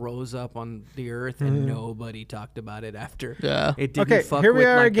celestial rose up on the earth and nobody talked about it after? Yeah. It didn't Okay, fuck here we with,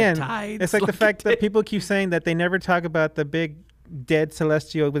 are like, again. The tides It's like the it fact that did. people keep saying that they never talk about the big dead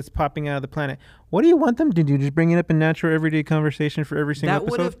celestial that's popping out of the planet. What do you want them to do? Just bring it up in natural everyday conversation for every single That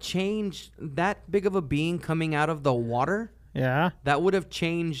would episode? have changed that big of a being coming out of the water. Yeah. That would have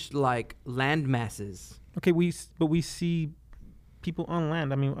changed like land masses. Okay, we see people on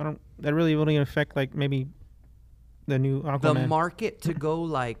land. I mean, that really wouldn't affect like maybe the new The Aquaman. market to go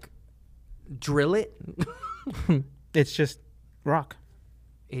like drill it. It's just rock.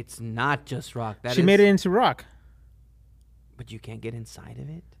 It's not just rock. She made it into rock. But you can't get inside of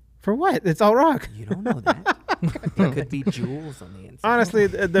it. For what? It's all rock. You don't know that. There could be jewels on the inside. Honestly,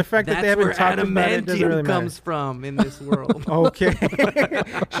 the fact that That's they haven't where talked about it doesn't adamantium really matter. comes from in this world. Okay.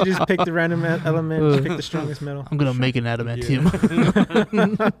 She just picked a random element. She picked the strongest metal. I'm gonna make an adamantium.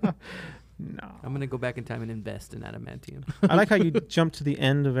 No. I'm gonna go back in time and invest in adamantium. I like how you jumped to the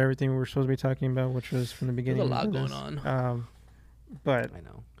end of everything we were supposed to be talking about, which was from the beginning. There's a lot of going this. on. But I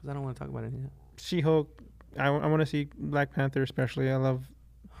know, because I don't want to talk about it yet. She-Hulk, I want to see Black Panther especially. I love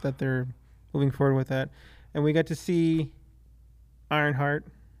that they're moving forward with that. And we got to see Ironheart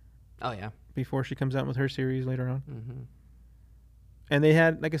Oh yeah. before she comes out with her series later on. Mm-hmm. And they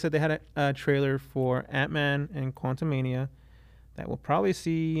had, like I said, they had a trailer for Ant-Man and Quantumania that we'll probably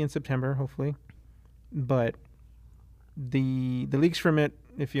see in September, hopefully. But the leaks from it,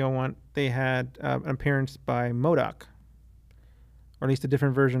 if y'all want, they had an appearance by MODOK, or at least a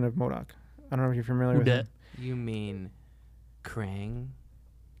different version of MODOK. I don't know if you're familiar with him. You mean Krang?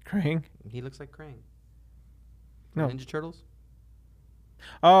 Krang? He looks like Krang. No. Ninja Turtles?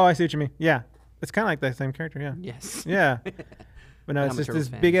 Oh, I see what you mean. Yeah, it's kind of like that same character. Yeah, Yes. yeah. But no, I'm it's a just Turtles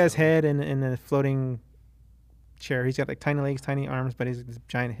this fan, big ass so- head and a floating chair. He's got like tiny legs, tiny arms, but he's this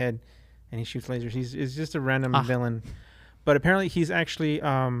giant head, and he shoots lasers. He's just a random villain. But apparently, he's actually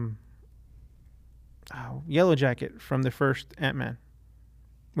Yellow Jacket from the first Ant-Man.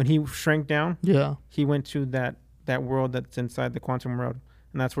 When he shrank down, Yeah. he went to that world that's inside the quantum world,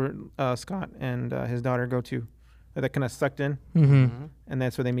 and that's where Scott and his daughter go to. That kind of sucked in, Mm-hmm. and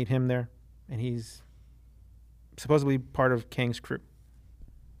that's where they meet him there, and he's supposedly part of Kang's crew.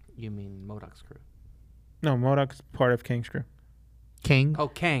 You mean MODOK's crew? No, MODOK's part of Kang's crew. King. Oh,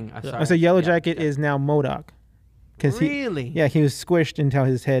 Kang. Yeah. Sorry. I say Yellow Yeah, Jacket yeah. is now MODOK, because Really? he was squished until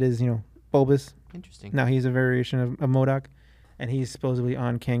his head is bulbous. Interesting. Now he's a variation of MODOK, and he's supposedly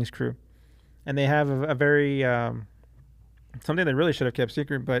on Kang's crew, and they have a very something they really should have kept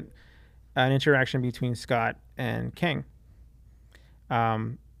secret, but an interaction between Scott and Kang.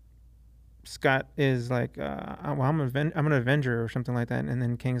 Scott is like, well, I'm an Avenger or something like that, and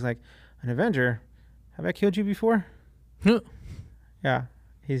then Kang's like, an Avenger? Have I killed you before? Yeah,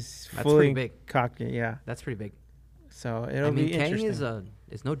 he's That's fully pretty big. cocky. Yeah, That's pretty big. so it'll I mean, be Kang interesting.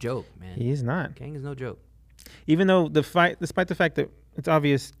 is no joke, man. He's not. Kang is no joke. Even though despite the fact that it's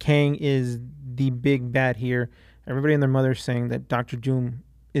obvious Kang is the big bad here, everybody and their mother's saying that Doctor Doom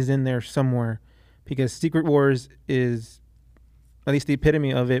is in there somewhere, because Secret Wars is, at least the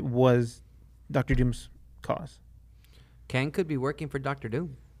epitome of it was Doctor Doom's cause, Kang could be working for Doctor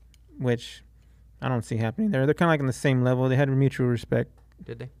Doom. which I don't see happening there. They're kind of like on the same level. They had mutual respect.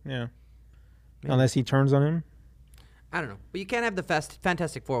 Did they? Yeah. Maybe. Unless he turns on him. I don't know. But you can't have the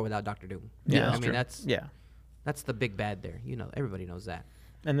Fantastic Four without Doctor Doom. Yeah, I that's mean, true. that's Yeah. that's the big bad there. You know, everybody knows that.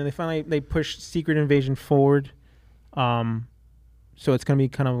 And then they push Secret Invasion forward. So it's going to be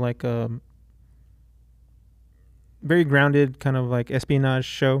kind of like a very grounded kind of like espionage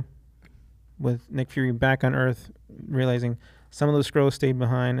show with Nick Fury back on Earth, realizing some of the Skrulls stayed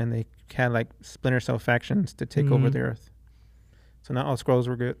behind and they had like Splinter Cell factions to take over Mhm. the Earth. So not all Skrulls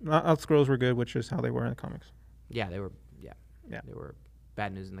were good. Not all Skrulls were good, which is how they were in the comics. Yeah, they were. Yeah, Yeah. they were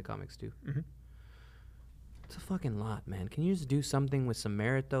bad news in the comics too. Mhm. It's a fucking lot, man. Can you just do something with some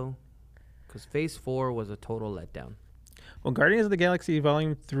merit, though? Because Phase 4 was a total letdown. Well, Guardians of the Galaxy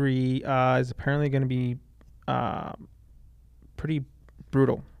Volume 3 is apparently going to be pretty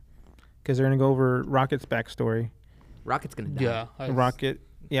brutal because they're going to go over Rocket's backstory. Rocket's going to die. Yeah. Rocket,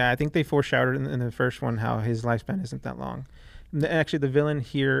 yeah, I think they foreshadowed in the first one how his lifespan isn't that long. Actually, the villain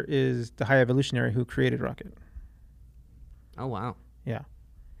here is the High Evolutionary who created Rocket. Oh, wow. Yeah.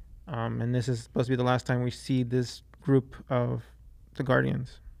 And this is supposed to be the last time we see this group of the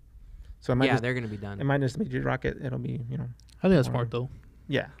Guardians. So it might They're going to be it done. might just be Rocket. It'll be, I think that's smart though.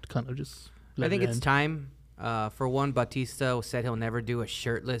 yeah. To kind of just. I let think it it's end. time. For one, Batista said he'll never do a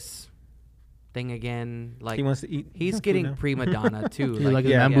shirtless thing again. Like He wants to eat. he's food getting now. prima donna too. You like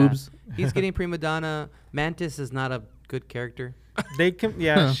his yeah. man boobs? He's getting prima donna. Mantis is not a good character. They can,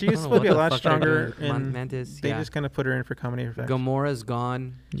 yeah, she's I don't know supposed to be a what the lot fuck they're stronger, doing with and Mantis. they Yeah. just kind of put her in for comedy effects. Gamora's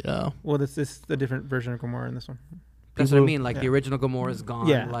gone. Yeah. Well, this is a different version of Gamora in this one. That's what I People- mean. Like the yeah. original Gamora's gone.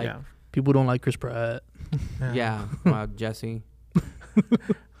 Yeah, Like yeah. People don't like Chris Pratt. yeah. Jesse.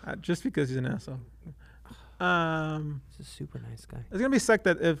 Just because he's an asshole. He's a super nice guy. It's gonna be sucked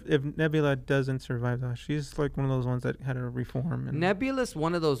that if Nebula doesn't survive though. She's like one of those ones that had to reform. And Nebula's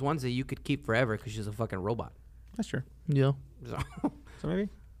one of those ones that you could keep forever because she's a fucking robot. that's true. Yeah. So, So maybe.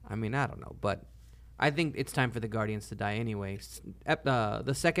 I mean, I don't know, but I think it's time for the Guardians to die anyway.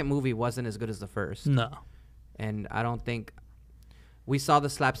 The second movie wasn't as good as the first, No. and I don't think we saw the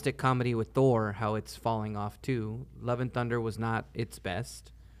slapstick comedy with Thor, how it's falling off too. Love and Thunder was not its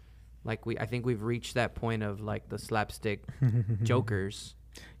best. Like I think we've reached that point of like the slapstick jokers.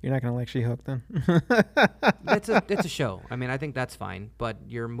 You're not gonna like She-Hulk then. It's a show. I mean, I think that's fine. But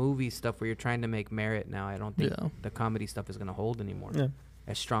your movie stuff where you're trying to make merit now, I don't think Yeah. the comedy stuff is gonna hold anymore. Yeah.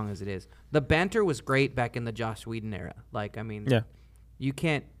 As strong as it is. The banter was great back in the Joss Whedon era. Like, I mean, Yeah. you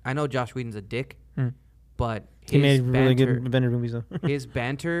can't. I know Joss Whedon's a dick, Mm. but He his made really banter, good Avenger movies though. his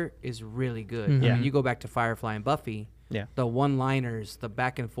banter is really good. Mhm. I Yeah. mean, you go back to Firefly and Buffy. Yeah. The one-liners, the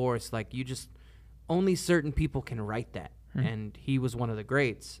back and forth, like you just only certain people can write that, and he was one of the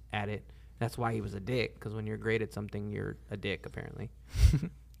greats at it. That's why he was a dick. Because when you're great at something, you're a dick apparently.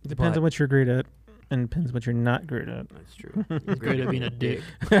 It depends But- on what you're great at, and depends what you're not great at. That's true. He's great at being a dick.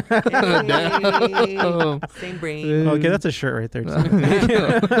 Hey, same brain. Okay, that's a shirt right there.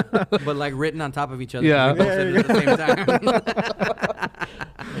 Too. But like written on top of each other. Yeah. We both said it at the same time.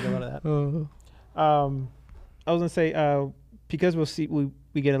 Make a lot of that. I was gonna say because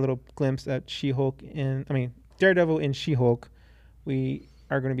we get a little glimpse at She-Hulk Daredevil in She-Hulk, we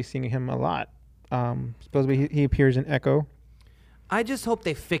are going to be seeing him a lot. Supposedly he appears in Echo. I just hope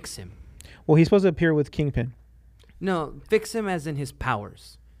they fix him. Well, he's supposed to appear with Kingpin. No, fix him as in his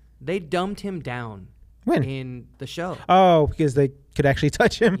powers. They dumbed him down When? in the show. Oh, because they could actually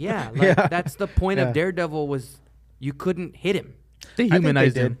touch him. Yeah, like that's the point Yeah. of Daredevil was you couldn't hit him. They think they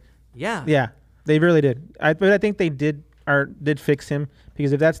humanized did. him. Yeah. Yeah, they really did. But I think they did fix him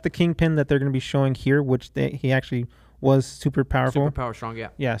because if that's the Kingpin that they're going to be showing here, which he actually was super powerful. Super power strong, yeah.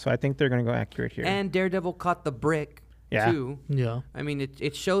 Yeah, so I think they're going to go accurate here. And Daredevil caught the brick Yeah. too. Yeah. I mean,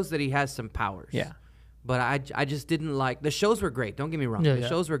 it shows that he has some powers. Yeah. But I just didn't like the shows were great. Don't get me wrong. Yeah, The yeah.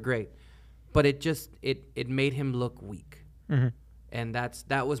 shows were great, but it made him look weak. hmm And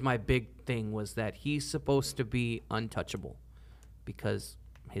that was my big thing was that he's supposed to be untouchable because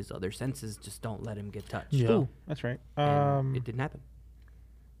his other senses just don't let him get touched. Yeah. Ooh, that's right. And it didn't happen.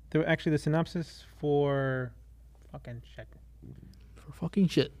 Actually, the synopsis for fucking shit. For fucking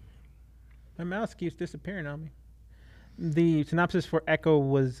shit. My mouse keeps disappearing on me. The synopsis for Echo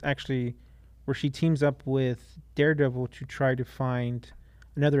was actually where she teams up with Daredevil to try to find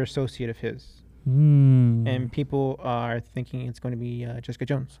another associate of his. And people are thinking it's going to be Jessica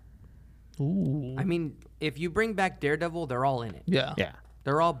Jones. Ooh. I mean, if you bring back Daredevil, they're all in it. Yeah. Yeah.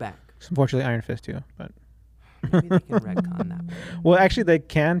 They're all back. Unfortunately, Iron Fist too. But Maybe they can retcon that. well, actually, they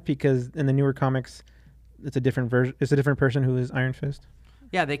can because in the newer comics, it's a different version. It's a different person who is Iron Fist.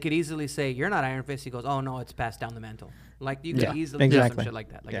 Yeah, they could easily say, "You're not Iron Fist." He goes, "Oh no, it's passed down the mantle." Like you could Yeah, easily do exactly. some shit like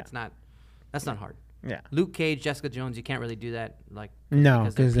that. Like Yeah. that's not hard. Yeah. Luke Cage, Jessica Jones, you can't really do that. Like No,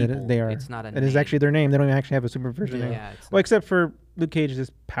 they're because people. they are. It's not a It is name. actually their name. They don't even actually have a super version Yeah, name. it's Well, not- except for Luke Cage is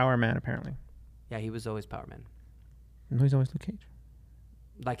just Power Man apparently. yeah, he was always Power Man. No, he's always Luke Cage.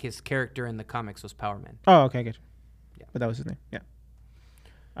 Like his character in the comics was Power Man. Oh, okay, I get you. Yeah. But that was his name. Yeah.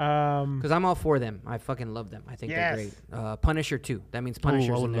 Because I'm all for them. I fucking love them. I think they're Yes. great. Punisher too. That means Ooh,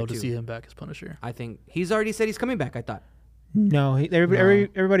 Punisher's I in would there love too. to see him back as Punisher. I think he's already said he's coming back. I thought. No, No.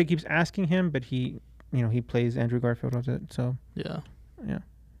 everybody keeps asking him, but he plays Andrew Garfield with it. So Yeah. yeah,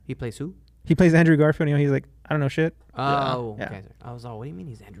 He plays who? he plays Andrew Garfield. He's like, I don't know shit. Oh, Yeah. okay. I was all, what do you mean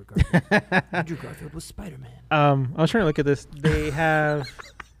he's Andrew Garfield? Andrew Garfield was Spider-Man. I was trying to look at this. They have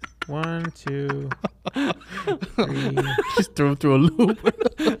 1, 2, 3, Just throw him through a loop.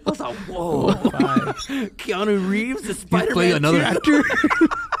 I was like, whoa. 5. Keanu Reeves, the He's Spider-Man. playing another actor.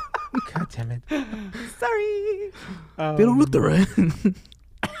 God damn it. Sorry. They don't look the right.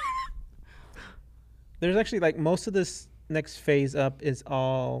 There's actually like most of this next phase up is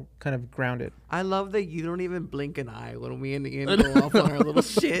all kind of grounded. I love that you don't even blink an eye when we in the end go off on our little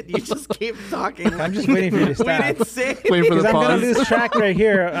shit. You just keep talking. I'm just waiting for you to We stop. didn't say Waiting for Because the I'm gonna pause. lose track right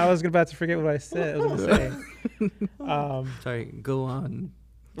here. I was about to forget what I said. I was gonna say. Sorry, go on.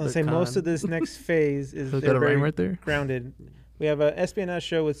 Let's say most of this next phase is Look they're at a very rhyme right there. grounded. We have a espionage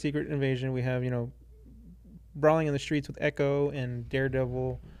show with Secret Invasion. We have brawling in the streets with Echo and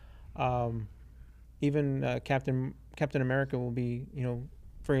Daredevil. Even Captain America will be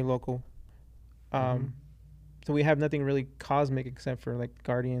very local. So we have nothing really cosmic except for like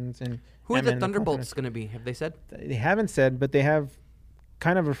Guardians and Who are the Ant-Man and Thunderbolts going to be? Have they said? They haven't said, but they have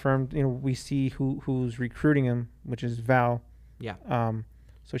kind of affirmed. We see who's recruiting him, which is Val. Yeah.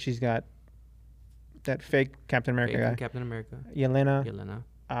 So she's got that fake Captain America Okay, guy. from Captain America. Yelena.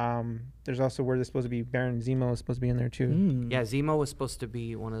 Yelena. There's also where there's supposed to be Baron Zemo is supposed to be in there too. Yeah, Zemo was supposed to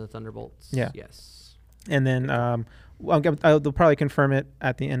be one of the Thunderbolts. Yeah. Yes. And then they'll probably confirm it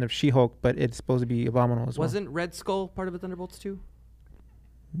at the end of She-Hulk, but it's supposed to be Abominable as well. Wasn't Red Skull part of the Thunderbolts too?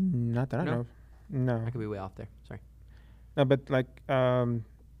 Not that I No? know of. No. I could be way off there. Sorry. No, but like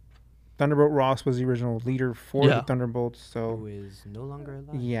Thunderbolt Ross was the original leader for Yeah. the Thunderbolts, Who so is no longer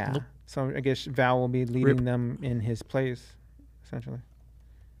alive? yeah. Nope. So I guess Val will be leading them in his place, essentially.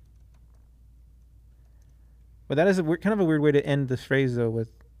 But that is kind of a weird way to end this phrase, though,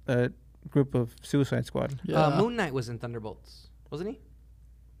 with a group of Suicide Squad. Yeah. Moon Knight was in Thunderbolts, wasn't he?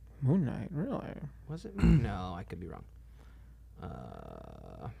 Moon Knight, really? Was it? No, I could be wrong.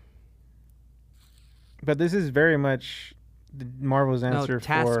 But this is very much Marvel's No, answer for.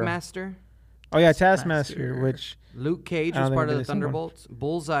 Taskmaster. Oh yeah, Taskmaster. Taskmaster, which Luke Cage I don't was think part I've of the really seen one. Thunderbolts.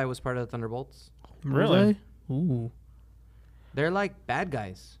 Bullseye was part of the Thunderbolts. really, Ooh. They're like bad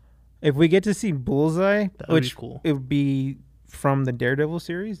guys. if we get to see Bullseye, That would be which cool. it would be from the Daredevil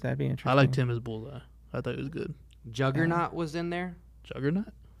series, that'd be interesting. I liked him as Bullseye. I thought he was good. Juggernaut was in there. Juggernaut?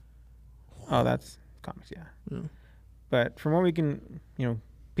 Oh, that's comics, yeah. Yeah. But from what we can,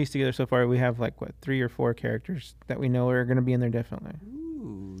 piece together so far, we have like 3 or 4 characters that we know are going to be in there definitely.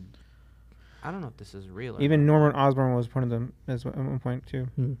 Ooh. I don't know if this is real. Or Even not. Norman Osborn was one of them at one point too.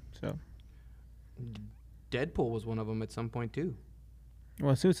 Hmm. So, Deadpool was one of them at some point too.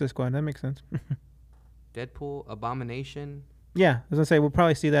 well, Suicide Squad, that makes sense. Deadpool, Abomination. Yeah, I was gonna say we'll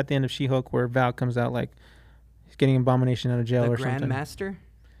probably see that at the end of She-Hulk, where Val comes out like he's getting Abomination out of jail The or something. Grandmaster.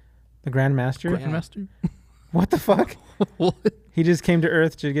 The Grandmaster. Yeah. Grandmaster? What the fuck? What? He just came to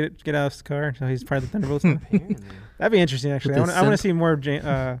Earth to get out of his car, so he's part of the Thunderbolts. now? Apparently. That'd be interesting, actually. With the I want to synth? see more.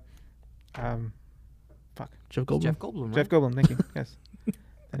 Jeff Goldblum? Jeff Goldblum, right? Jeff Goldblum. Thank you. Yes,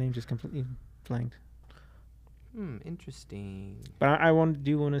 that name just completely blanked. Interesting. But I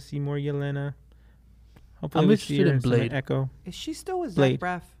do want to see more Yelena. Hopefully, I'm we see interested her in some Blade. Echo. Is she still with Blade.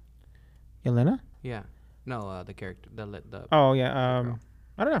 Zach Braff? Yelena? Yeah. No, the character. The Oh yeah. girl.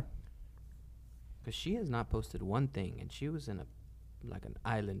 I don't know. Because she has not posted one thing, and she was in an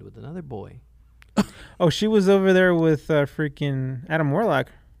island with another boy. Oh, she was over there with freaking Adam Warlock,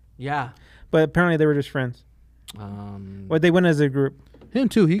 Yeah. but apparently they were just friends. Or they went as a group. Him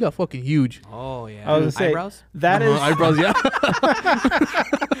too. He got fucking huge. Oh yeah. I was gonna say, Eyebrows. That is eyebrows, yeah.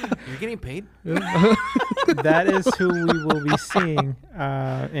 You're getting paid. that is who we will be seeing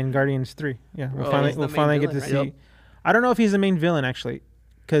in Guardians 3. Yeah, we'll Oh, finally he's the we'll main finally get to villain, see. right? I don't know if he's the main villain actually,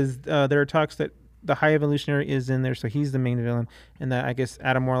 because there are talks that the High Evolutionary is in there, so he's the main villain, and that I guess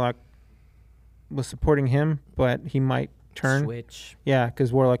Adam Warlock was supporting him, but he might turn. Switch. Yeah,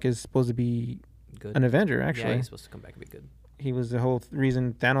 because Warlock is supposed to be Good. an Avenger. Yeah, Actually, he's supposed to come back and be good. he was the whole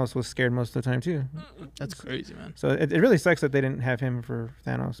reason Thanos was scared most of the time too. That's crazy, man. So it really sucks that they didn't have him for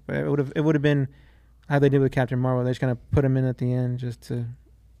Thanos, but it would have been how they did with Captain Marvel. They just kind of put him in at the end just to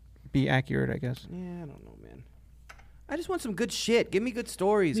be accurate, I guess. Yeah, I don't know, man. I just want some good shit. Give me good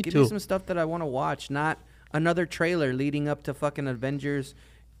stories. Me Give too. me some stuff that I want to watch, not another trailer leading up to fucking Avengers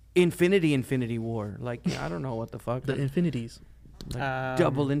Infinity War. Like, I don't know what the fuck. The Infinities. Like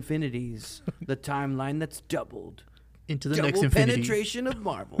double infinities. The timeline that's doubled. Into the Double next Infinity. penetration of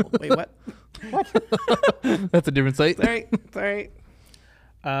Marvel. Wait, what? That's a different site. Sorry.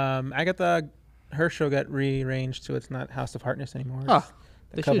 Agatha, her show got rearranged, so it's not House of Harkness anymore. Ah, It's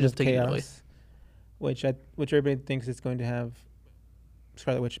the they should've Coven just of taken it away. Chaos, which everybody thinks it's going to have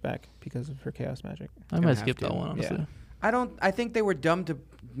Scarlet Witch back because of her chaos magic. I Gonna might have skip to. that one, honestly. Yeah. I think they were dumb to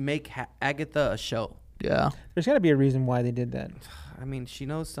make Agatha a show. Yeah. There's got to be a reason why they did that. I mean, she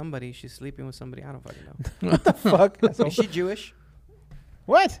knows somebody. She's sleeping with somebody. I don't fucking know. What the fuck? Is she Jewish?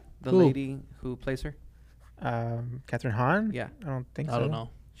 What? The Who? lady who plays her? Catherine Hahn? Yeah. I don't think so. I don't know.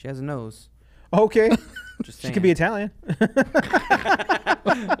 She has a nose. Okay. Just She saying. could be Italian.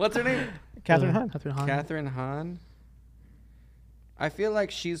 What's her name? Catherine Hahn. Catherine Hahn. Catherine Hahn. I feel like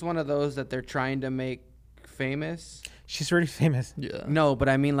she's one of those that they're trying to make famous. She's already famous. Yeah. No, but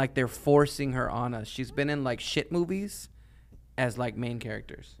I mean like they're forcing her on us. She's been in like shit movies as like main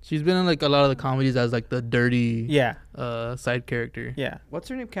characters. She's been in like a lot of the comedies as like the dirty Yeah. side character. Yeah. What's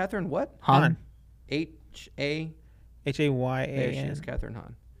her name? Catherine what? Han. H-A. H-A-Y-A-N. There she is, Catherine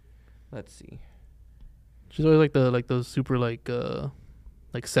Hahn. Let's see. She's always like those super like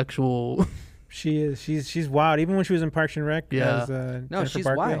sexual. She is. She's wild. Even when she was in Parks and Rec. Yeah. As, No, Jennifer she's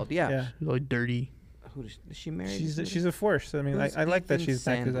Barkley. wild, yeah. She's like dirty. Who is she married? She's a force. I mean, Who's I like that Ethan she's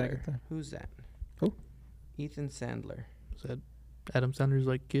back as Sandler? Agatha. Who's that? Who? Ethan Sandler. Is that Adam Sandler's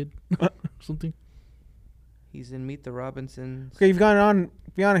like kid something? He's in Meet the Robinsons. Okay, you've gone on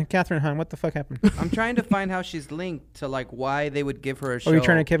beyond Catherine Hahn. What the fuck happened? I'm trying to find how she's linked to like why they would give her a show. Are you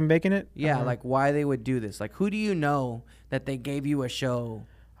trying to Kevin Bacon it? Yeah, Uh-huh. like why they would do this. Like who do you know that they gave you a show?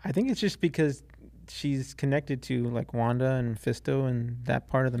 I think it's just because she's connected to like Wanda and Fisto and that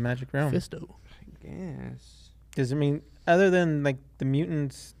part of the magic realm. Fisto. I guess. Because I mean, other than like the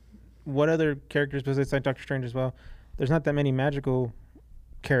mutants, what other characters besides like Doctor Strange as well? There's not that many magical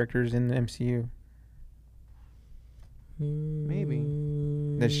characters in the MCU Maybe.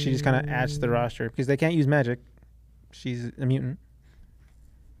 that she just kind of adds to the roster because they can't use magic. She's a mutant.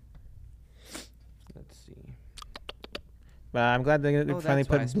 Let's see. But I'm glad they Oh, finally that's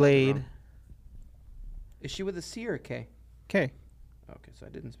why I put spelled it Blade. wrong. Is she with a C or a K? Okay, Okay, so I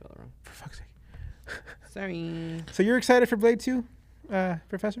didn't spell it wrong. for fuck's sake. Sorry. So you're excited for Blade 2,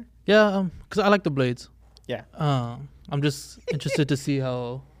 Professor? Yeah, cause I like the Blades. Yeah. I'm just interested to see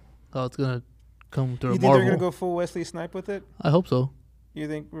how it's gonna come through You think Marvel. they're gonna go full Wesley Snipe with it? I hope so. You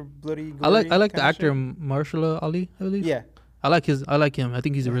think we're bloody? I like gory the kinda actor shit? Marshall Ali, I believe. Yeah, I like him. I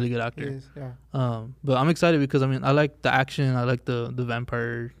think he's a Yeah, really good he actor. is, yeah. But I'm excited because I mean I like the action. I like the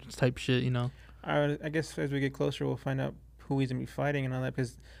vampire type shit. You know. I guess as we get closer, we'll find out who he's gonna be fighting and all that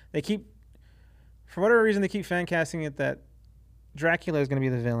because they keep, for whatever reason, they keep fan casting it that Dracula is gonna be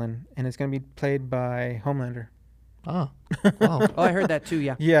the villain and it's gonna be played by Homelander. Ah. Wow. Oh, I heard that too.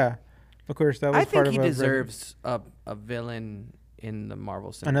 Yeah. Yeah, of course that was I part think he of a deserves a villain in the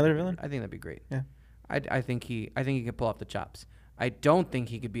Marvel cinema. Another villain? I think that'd be great. Yeah. I think he can pull off the chops. I don't think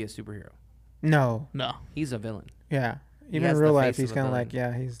he could be a superhero. No, No. He's a villain. yeah. He Even in has real the life, face he's of a kind of villain. like,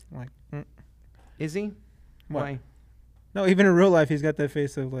 yeah, he's like, Is he? What? Why? no. Even in real life, he's got that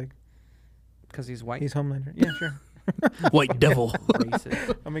face of like Because he's white. he's Homelander. Yeah, sure. White devil. Racist.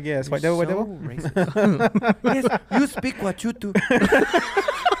 I'm gonna guess. You're White devil, white so devil. racist. Yes, you speak what you do.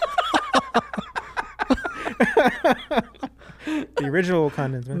 The original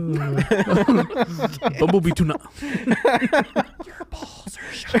Wakandans, man. Bumblebee tuna. Your balls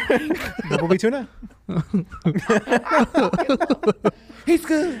are shining. Bumblebee tuna. He's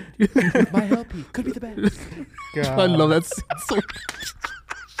good. With my help, he could be the best. I love that scene so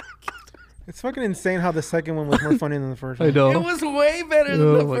It's fucking insane how the second one was more funny than the first I one. know. It was way better than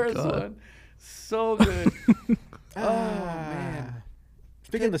Oh the my first God. one. So good. Ah. man.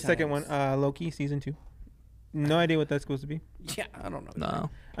 Speaking of Good the second one, times. Loki season 2. No idea what that's supposed to be. Yeah, I don't know. No.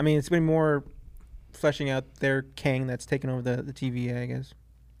 I mean, it's been more fleshing out their Kang that's taken over the TVA, I guess.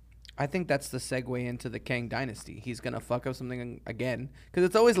 I think that's the segue into the Kang dynasty. He's gonna fuck up something again because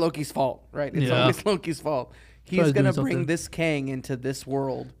it's always Loki's fault, right? It's Yeah. always Loki's fault. He's Tries gonna doing bring something. this Kang into this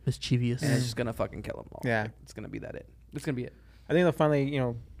world, Mischievous. and it's just gonna fucking kill them all. Yeah. Like, it's gonna be that. It's gonna be it. I think they'll finally,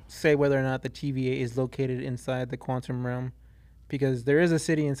 say whether or not the TVA is located inside the quantum realm, because there is a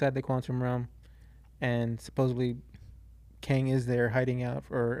city inside the quantum realm, and supposedly Kang is there hiding out,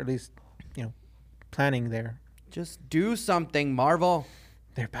 or at least, planning there. Just do something, Marvel.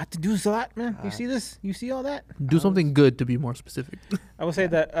 They're about to do a lot, man. You Uh, see this? You see all that? Do something good to be more specific. I will say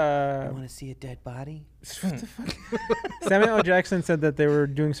that. You want to see a dead body? What the fuck? Samuel L. Jackson said that they were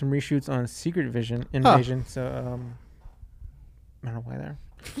doing some reshoots on Secret Invasion. So I don't know why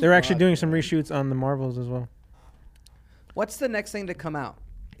they're actually doing some reshoots on the Marvels as well. What's the next thing to come out?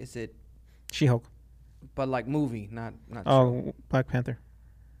 Is it She-Hulk. but like movie, not show? Oh, Black Panther.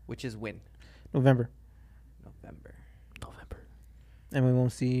 Which is when? November. November. And we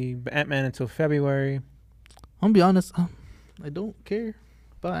won't see Ant-Man until February. I'm gonna be honest. I don't care.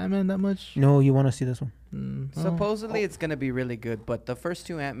 about Ant-Man that much. No, you want to see this one? Oh. Supposedly it's gonna be really good, but the first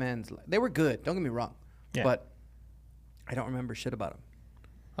two Ant-Mans, they were good. Don't get me wrong, Yeah. but I don't remember shit about them.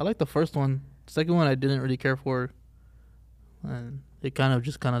 I like the first one. The second one I didn't really care for, and it kind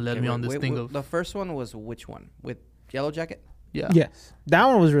of led me on this thing of the first one was which one with Yellow Jacket? yeah. Yes, that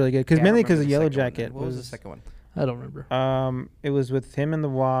one was really good because Yeah, I mainly remember because of the Yellow second one. Jacket What was the second one? I don't remember. It was with him and the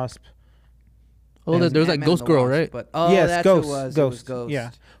Wasp. Oh, there was like Ant-Man Ghost and the Girl, Wasp, right? But Yes, that's Ghost, who it was. Ghost, It was Ghost.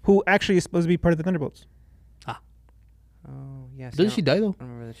 yeah. Who actually is supposed to be part of the Thunderbolts? Oh yes. Didn't she die though? I don't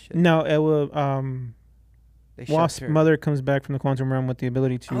remember this shit. No, it will. They shoved Wasp her. mother comes back from the quantum realm with the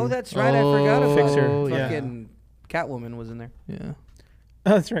ability to. Oh, that's right. I forgot about Fix her, it. yeah. Fucking Catwoman was in there. Yeah.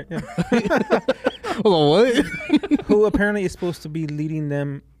 Oh, that's right. Yeah. Hold on, what? Who apparently is supposed to be leading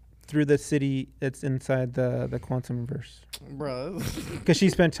them through the city that's inside the quantum verse. Bro, Because she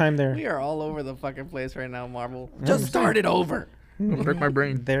spent time there. we are all over the fucking place right now, Marvel. I'm Just saying. start it over. Don't break my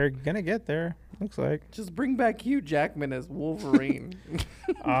brain. They're gonna get there. Looks like. Just bring back Hugh Jackman as Wolverine.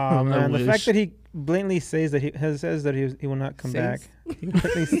 Oh man, the wish. fact that he blatantly says that says that he will not come back. Says? He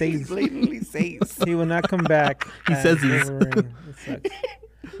blatantly says Blatantly says. he will not come back. He as says he's- Wolverine. It sucks.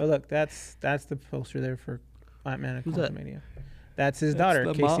 But look, that's the poster there for Ant-Man and Who's that? Quantumania. That's his That's daughter,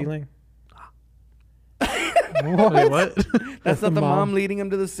 the Casey mom. Ling. Wait, what? That's not the the mom mom. leading him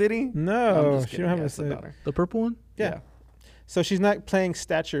to the city? I'm No, just she kidding. don't have Yeah, a it's the say. daughter. The purple one? Yeah. So she's not playing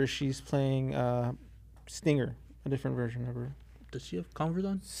Stature. She's playing Stinger, a different version of her. Does she have Converse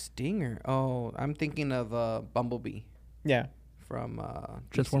on? Stinger. Oh, I'm thinking of Bumblebee Yeah. from DC.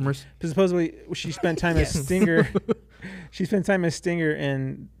 Transformers. Because supposedly she spent time Yes. as Stinger. She spent time as Stinger,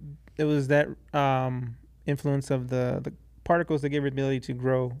 and it was that influence of the particles that gave her the ability to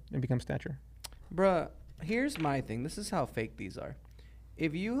grow and become Stature. Bruh, here's my thing. This is how fake these are.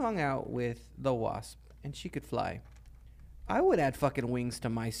 If you hung out with the Wasp and she could fly, I would add fucking wings to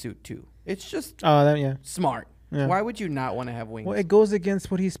my suit too. It's just Oh, that yeah. smart. Yeah. Why would you not want to have wings? Well, it goes against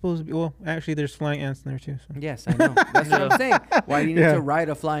what he's supposed to be. Well, actually, there's flying ants in there too. So. Yes, I know. That's what I'm saying. Why do you need Yeah. to ride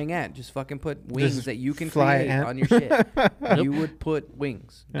a flying ant? Just fucking put wings Just that you can fly create ant. on your shit. You would put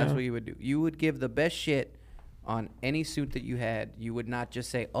wings. That's Yeah. what you would do. You would give the best shit on any suit that you had. You would not just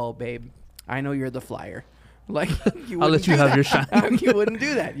say, "Oh, babe, I know you're the flyer." Like you I'll let wouldn't you do have that. your shine. You wouldn't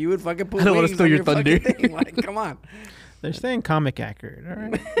do that. You would fucking put I don't wanna wings steal on your fucking thunder. thing. Like, come on. They're staying comic accurate. All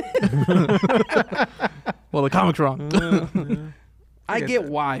right. Well, the comic's wrong. I get get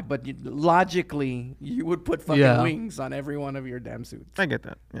that. why, but logically, you would put fucking Yeah. wings on every one of your damn suits. I get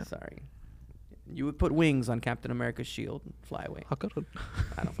that. Yeah. Sorry. You would put wings on Captain America's shield and fly away. How could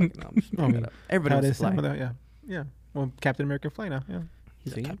I don't fucking know. I'm just I making mean, that up. Everybody How it wants is to fly. without- yeah. Yeah. Well, Captain America fly now. Yeah.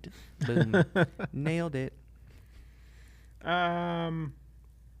 He's See? a captain. Boom. Nailed it.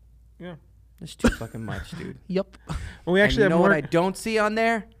 Yeah. That's too fucking much, dude. Yep. Well, we actually and you have know more. what I don't see on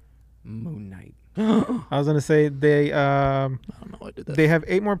there? Moon Knight. I was gonna say they I don't know why I did that. they have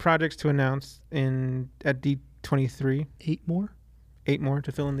 8 more projects to announce at D23. 8 more? 8 more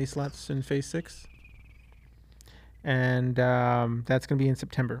to fill in these slots in Phase 6, and that's gonna be in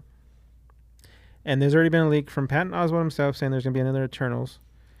September. And there's already been a leak from Patton Oswalt himself saying there's gonna be another Eternals,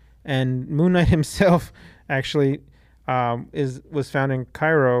 and Moon Knight himself actually was found in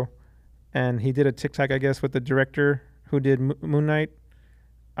Cairo, and he did a TikTok, I guess, with the director who did Moon Knight.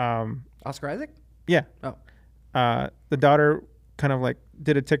 Oscar Isaac? Yeah. Oh. The daughter kind of like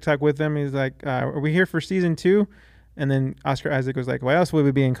did a TikTok with them. He's like, "Are we here for season 2?" And then Oscar Isaac was like, "Why else would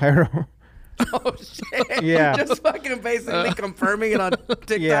we be in Cairo?" Oh, shit. Yeah. Just fucking basically confirming it on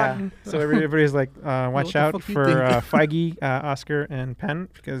TikTok. Yeah. So everybody's like, what "Watch the out fuck you for think? Feige, Oscar, and Patton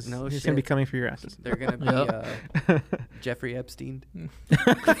because No he's gonna be shit. coming for your asses." They're going to be Yep. Jeffrey Epstein.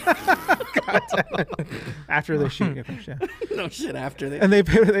 After the shoot, of course, yeah. No shit after this. And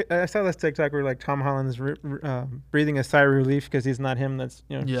I saw this TikTok where like Tom Holland's breathing a sigh of relief because he's not him that's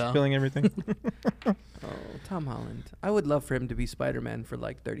Yeah. spilling everything. Oh, Tom Holland. I would love for him to be Spider-Man for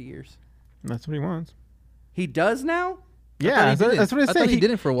like 30 years. That's what he wants. He does now? Yeah, that's what I I said. thought he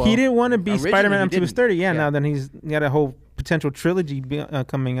did it for a while. He didn't want to be Originally, Spider-Man he until he was didn't. 30. Yeah, Yeah. now then he's got a whole potential trilogy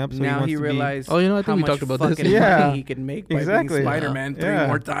coming up. So now wants he to be- realized Oh, you know, I think how we much talked about this. fucking Yeah. money he could make by Exactly. being Spider-Man Yeah. 3 Yeah.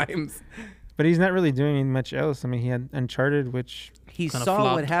 more times. But he's not really doing much else. I mean, he had Uncharted, which He Kinda saw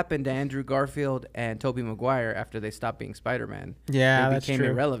what flopped. happened to Andrew Garfield and Tobey Maguire after they stopped being Spider-Man. yeah, they that's became true.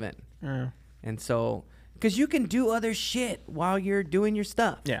 irrelevant. And so, because you can do other shit while you're doing your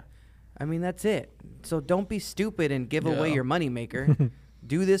stuff. Yeah. I mean, that's it. So don't be stupid and give away Yeah. your moneymaker.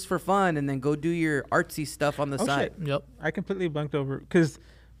 Do this for fun and then go do your artsy stuff on the Oh, side. shit. Yep. I completely bunked over because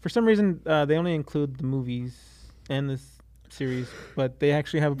for some reason they only include the movies and this series, but they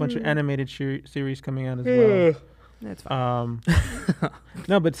actually have a bunch of animated series coming out as well. It's fine.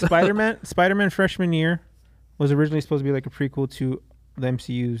 No, but Spider-Man freshman year was originally supposed to be like a prequel to the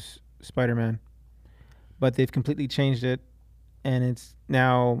MCU's Spider-Man, but they've completely changed it, and it's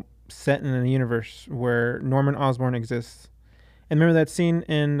now set in a universe where Norman Osborn exists. And remember that scene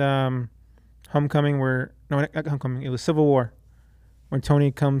in Homecoming where not Homecoming, it was Civil War, when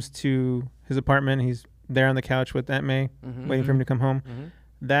Tony comes to his apartment, he's there on the couch with Aunt May, waiting for him to come home. Mm-hmm.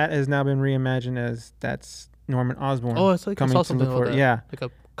 That has now been reimagined as that's Norman Osborn. Oh, it's like I coming saw to something look about for that. yeah. Like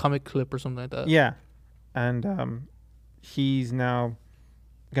a comic clip or something like that. Yeah, and he's now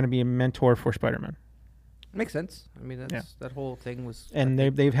going to be a mentor for Spider-Man, Makes sense. I mean, that's that whole thing was. and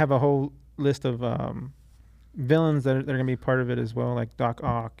they have a whole list of villains that are going to be part of it as well, like Doc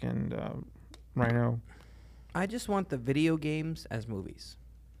Ock and Rhino. I just want the video games as movies,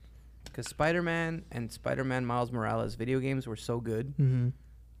 because Spider-Man and Spider-Man Miles Morales video games were so good. Mm-hmm.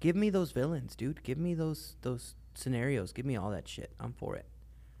 Give me those villains, dude. Give me those scenarios. Give me all that shit. I'm for it.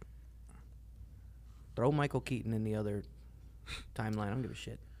 Throw Michael Keaton in the other timeline. I don't give a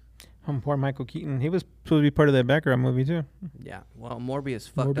shit. Poor Michael Keaton. He was supposed to be part of that background movie too. Yeah. Well, Morbius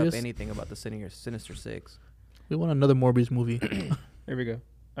fucked up Morbius? anything about the Sinister Six. We want another Morbius movie. There we go.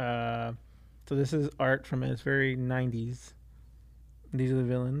 So this is art from it's very 90s. These are the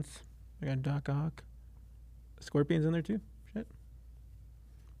villains. I got Doc Ock. Scorpion's in there too. Shit.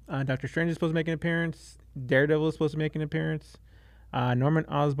 Doctor Strange is supposed to make an appearance. Daredevil is supposed to make an appearance. Norman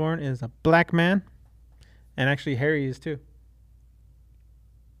Osborn is a black man. And actually Harry is too.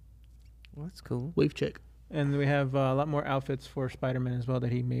 Well, that's cool. Wave check. And we have a lot more outfits for Spider-Man as well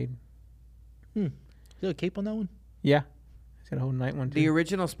that he made. Is there a cape on that one? Yeah. He's got a whole night one too. The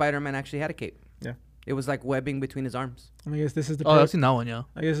original Spider-Man actually had a cape. Yeah. It was like webbing between his arms. I guess this is the Oh, I've seen that one, yeah.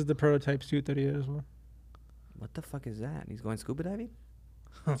 I guess it's the prototype suit that he has as well. What the fuck is that? He's going scuba diving?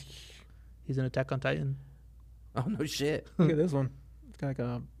 He's in Attack on Titan. Oh, no shit. Look at this one. It's got like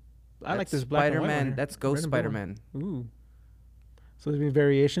a I like That's this black and white one Spider-Man. here. That's Ghost Red and blue one. Spider-Man. Ooh. So there's been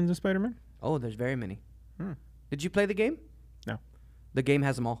variations of Spider-Man? Oh, there's very many. Hmm. Did you play the game? No. The game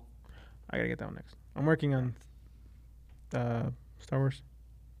has them all. I gotta get that one next. I'm working on Star Wars.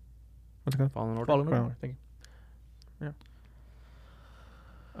 What's it called? Fallen Order. Fallen Order. Fallen Order, thank you.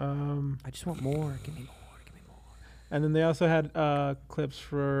 Yeah. I just want more. Give me more. Give me more. And then they also had clips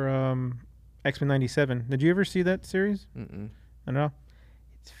for X-Men 97. Did you ever see that series? Mm-mm. I know.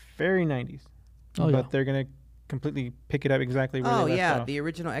 It's very 90s. Oh, but yeah. they're gonna completely pick it up exactly where Oh, they left yeah. off. The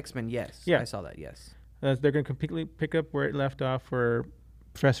original X-Men, yes. Yeah. I saw that, yes. They're gonna completely pick up where it left off, where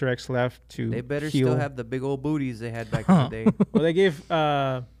Professor X left to They better heal. still have the big old booties they had back in the day. Well, they gave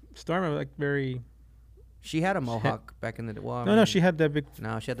Storm a like very. She had a mohawk back in the day. Well, I No, mean, she had that big.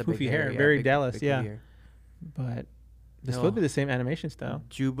 No, she had the poofy big hair, yeah, very big- Dallas, big yeah. poofy hair. But this No. would be the same animation style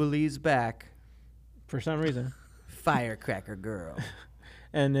Jubilee's back. for some reason, Firecracker Girl.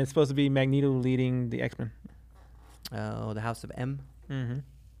 and it's supposed to be Magneto leading the X-Men. Oh, the House of M. Mm-hmm.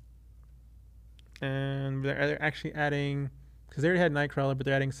 And they're actually adding, because they already had Nightcrawler, but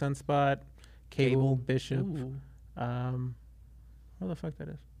they're adding Sunspot, Cable, Bishop. Ooh. What the fuck that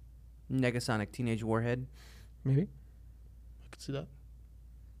is? Negasonic Teenage Warhead. Maybe. I could see that.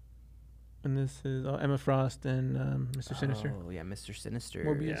 And this is Emma Frost and Mr. Sinister. Oh, yeah, Mr. Sinister.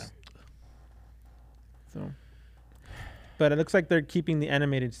 Morbius. So, but it looks like they're keeping the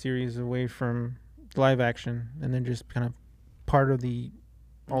animated series away from live action, and then just kind of part of the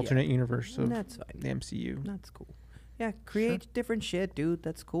alternate universe of That's fine. the MCU. That's cool. Yeah, create different shit, dude.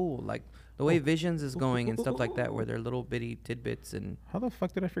 That's cool. Like the way Visions is going and stuff like that, where they're little bitty tidbits and How the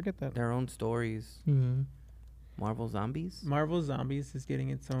fuck did I forget that? their own stories. Mm-hmm. Marvel Zombies. Marvel Zombies is getting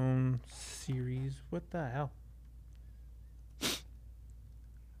its own series. What the hell?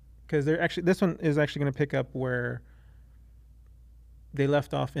 Because they're actually, this one is actually going to pick up where they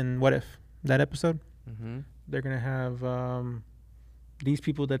left off in What If, that episode. Mm-hmm. They're going to have these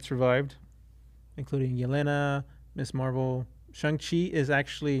people that survived, including Yelena, Miss Marvel. Shang-Chi is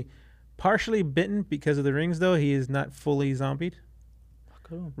actually partially bitten because of the rings, though. He is not fully zombied.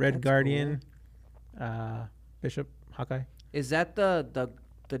 Red That's Guardian, Bishop, Hawkeye. Is that the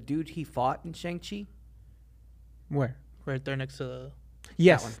dude he fought in Shang-Chi? Where? Right there next to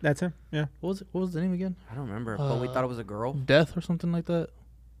Yes, one. that's him. Yeah. what was the name again? I don't remember, but we thought it was a girl. Death or something like that.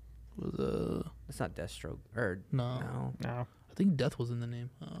 Was It's not Deathstroke. Or no. no. No. I think Death was in the name.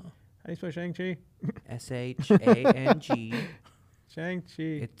 How do you spell Shang-Chi? Shang. Shang-Chi.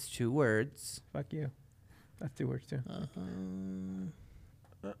 It's 2 words. Fuck you. That's 2 words, too.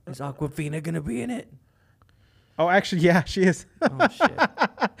 Is Aquafina gonna be in it? Oh, actually, yeah, she is. Oh shit.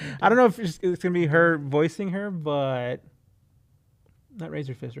 I don't know if it's going to be her voicing her, but not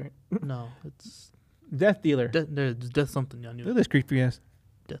Razor Fist, right? No, it's Death Dealer. There's Death something. I Look knew. at this creepy ass.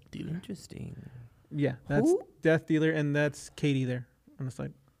 Death Dealer. Interesting. Yeah, that's Who? Death Dealer, and that's Katie there on the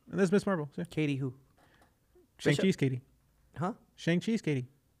side. And there's Miss Marvel. See? Katie who? Shang-Chi's Katie. Huh? Shang-Chi's Katie.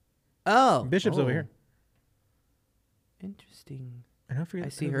 Oh. Bishop's over oh. here. Interesting. And I forget. I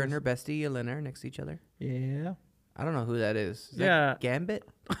see who her and this- her bestie Yelena are next to each other. Yeah. I don't know who that is. Is Yeah. that Gambit?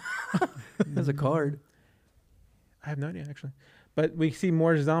 That's a card. I have no idea actually, but we see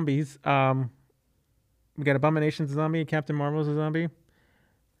more zombies. We got Abomination's a zombie, Captain Marvel's a zombie,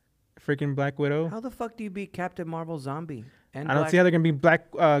 freaking Black Widow. How the fuck do you beat Captain Marvel zombie? And I don't see how they're gonna be Black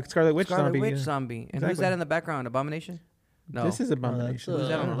Scarlet Witch Scarlet zombie. Witch yeah. zombie. And who's Exactly. that in the background? Abomination? No. This is Abomination. Who's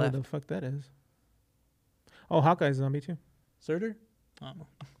that I on don't the know who left? the fuck that is. Oh, Hawkeye's a zombie too. Surtur? I don't know.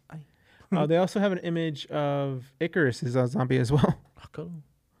 Oh, they also have an image of Icarus is a zombie as well I don't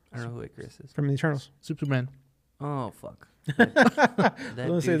know who Icarus is. from the Eternals. Superman. Oh, fuck. I was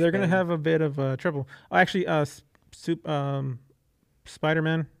gonna say they're gonna douchebag. have a bit of trouble. Oh, actually,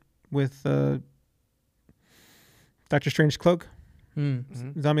 Spider-Man with Doctor Strange cloak,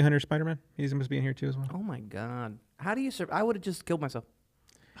 Mhm. Zombie Hunter Spider-Man. He's supposed to be in here too as well. Oh, my God. How do you survive? I would have just killed myself.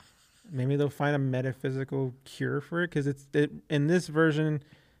 Maybe they'll find a metaphysical cure for it because in this version,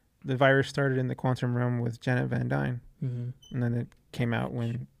 the virus started in the quantum realm with Janet Van Dyne, Mm-hmm. and then it came out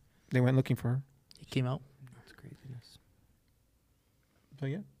when they went looking for her. He came out. That's craziness. So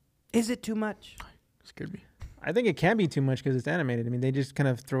yeah, Is it too much? Scared me. I think it can be too much because it's animated. I mean, they just kind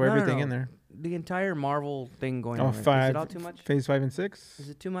of throw No, no, everything no. in there. The entire Marvel thing going Oh, on. Is five, it all too much? phase 5 and 6. Is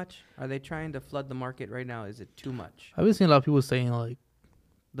it too much? Are they trying to flood the market right now? Is it too much? I've been seeing a lot of people saying like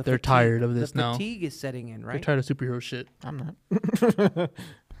The they're fatigue- tired of this the now. fatigue is setting in, They're right? tired of superhero shit. I'm not.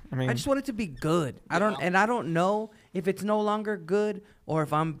 I mean, I just want it to be good. I don't know if it's no longer good or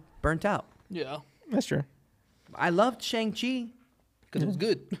if I'm burnt out. Yeah. that's true. I loved Shang-Chi Because it was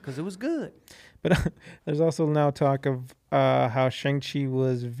good. because it was good. But there's also now talk of how Shang-Chi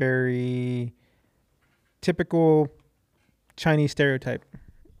was very typical Chinese stereotype. I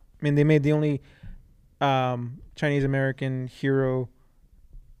mean, they made the only Chinese American hero,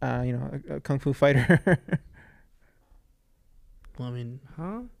 a kung fu fighter. Well, I mean,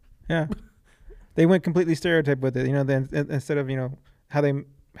 Huh? Yeah, they went completely stereotype with it. You know, then instead of how they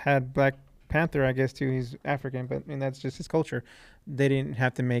had Black Panther, I guess too, he's African, but I mean that's just his culture. They didn't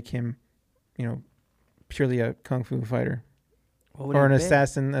have to make him, purely a kung fu fighter What would or he an have been?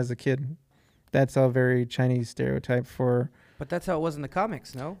 assassin as a kid. That's a very Chinese stereotype for. But that's how it was in the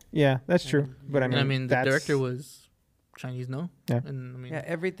comics, no? Yeah, that's true. But I and mean, I mean, the that's- director was Chinese, no? Yeah. And I mean, Yeah,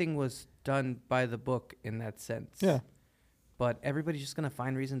 everything was done by the book in that sense. Yeah, But everybody's just gonna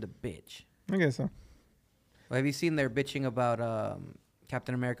find reason to bitch. I guess so. Well, have you seen their bitching about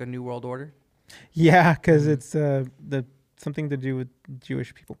Captain America: New World Order? Yeah, because Mhm. it's the something to do with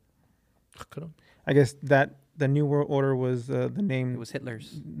Jewish people. Cut 'em. I guess that the New World Order was the It name was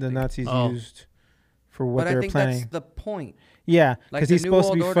Hitler's. the Nazis Oh. used for what But they I were think planning. that's the point. Yeah, Like because the he's New supposed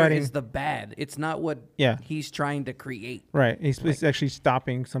World to be Order fighting. is the bad. It's not what Yeah, he's trying to create right. He's Like- actually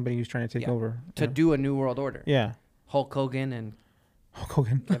stopping somebody who's trying to take Yeah. over. to do a New World Order. Yeah. Hulk Hogan and Hulk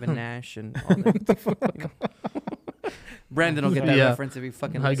Hogan. Kevin Nash and all that. Brandon will get that Yeah. reference if he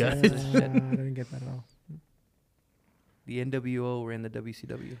fucking Hi, listens guys. to this I shit. didn't get that at all. The NWO were in the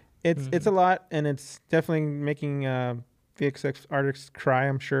WCW. It's a lot, and it's definitely making VXX artists cry.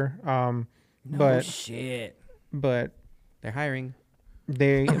 I'm sure. No But- shit. But They're hiring.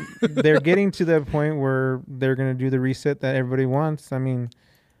 they're getting to the point where they're gonna do the reset that everybody wants. I mean,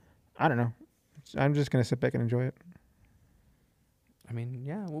 I don't know. I'm just gonna sit back and enjoy it. I mean,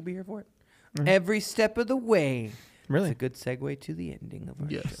 yeah, we'll be here for it. Mhm. Every step of the way. Really? It's a good segue to the ending of our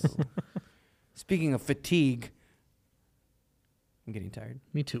Yes. show. Speaking of fatigue, I'm getting tired.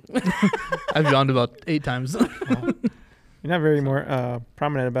 Me too. I've yawned about 8 times. You're not very more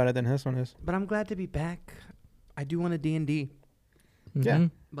prominent about it than this one is. But I'm glad to be back. I do want a D&D, Yeah.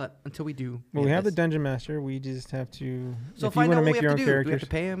 Mhm. but until we do, Well, we have the this. Dungeon Master. We just have to. So if you find want out to what make we your have own to do. Do we have characters,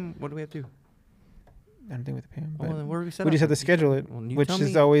 to pay him? What do we have to do? I don't think we have to pay him. Oh, But then where are we set we up? just have to schedule it, Well, you which tell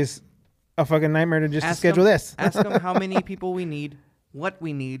is me. always a fucking nightmare to just to Ask schedule them- this. Ask them how many people we need, what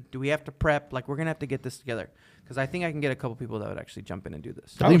we need. Do we have to prep? Like, we're going to have to get this together. Because I think I can get a couple people that would actually jump in and do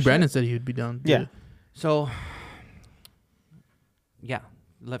this. I Oh, think shit. Brandon said he would be down. Yeah. So, yeah.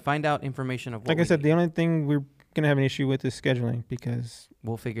 Find out information of what Like I we said, need. the only thing we're gonna have an issue with is scheduling because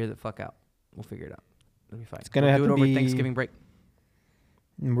We'll figure the fuck out. We'll figure it out. It'll be fine. It's gonna We'll have do it to over be- Thanksgiving break.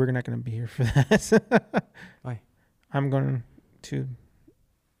 we're not gonna be here for that. Why? I'm going to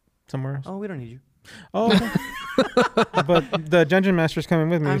somewhere else. Oh, we don't need you. Oh, okay. But the Dungeon Master's coming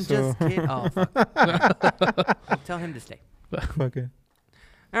with me, I'm so just kidding. Oh, fuck. I'll tell him to stay. okay.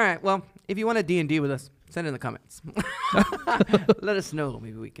 All right. Well, if you want to D&D with us, send it in the comments. Let us know.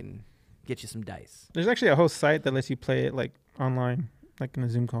 Maybe we can get you some dice. There's actually a whole site that lets you play it like online, like in a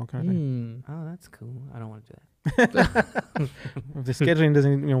Zoom call kind of thing. Mm. Oh, that's cool. I don't want to do that. If the scheduling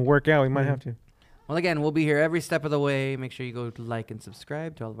doesn't work out, we might have to. Well, again, we'll be here every step of the way. Make sure you go like and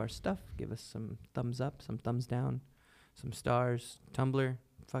subscribe to all of our stuff. Give us some thumbs up, some thumbs down, some stars. Tumblr,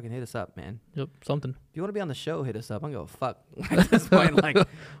 fucking hit us up, man. Yep, something. If you want to be on the show, hit us up. I'm going to fuck at this point. Like,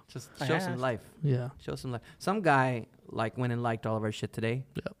 just I show some asked. life. Yeah. Show some life. Some guy, like, went and liked all of our shit today.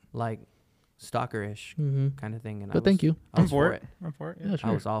 Yep. Like, stalker-ish Mm-hmm. kind of thing. And But thank you. I I'm was for it. I'm for it. Yeah. Yeah, I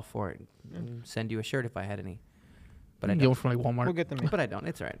sure. was all for it. Send you a shirt if I had any. But I Get one don't. from like Walmart. We'll get them. But I don't.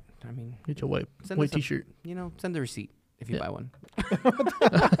 It's all right. I mean, Get your white Send white us a- T-shirt. you know, send the receipt if you Yeah. buy one.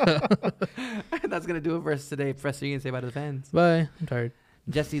 That's going to do it for us today. Professor, you can say bye to the fans. Bye. I'm tired.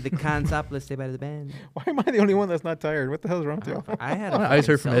 Jesse the Consopolis, say bye to the band. Why am I the only one that's not tired? What the hell's wrong with you? I had My a eyes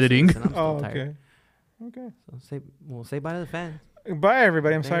fucking hurt from Celsius editing. and I'm still Oh, tired. okay. So we'll say bye to the fans. Bye,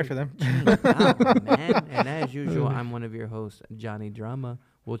 everybody. I'm sorry There for them. Wow, man. And as usual, I'm one of your hosts, Johnny Drama.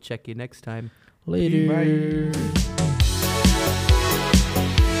 We'll check you next time. Later. Bye.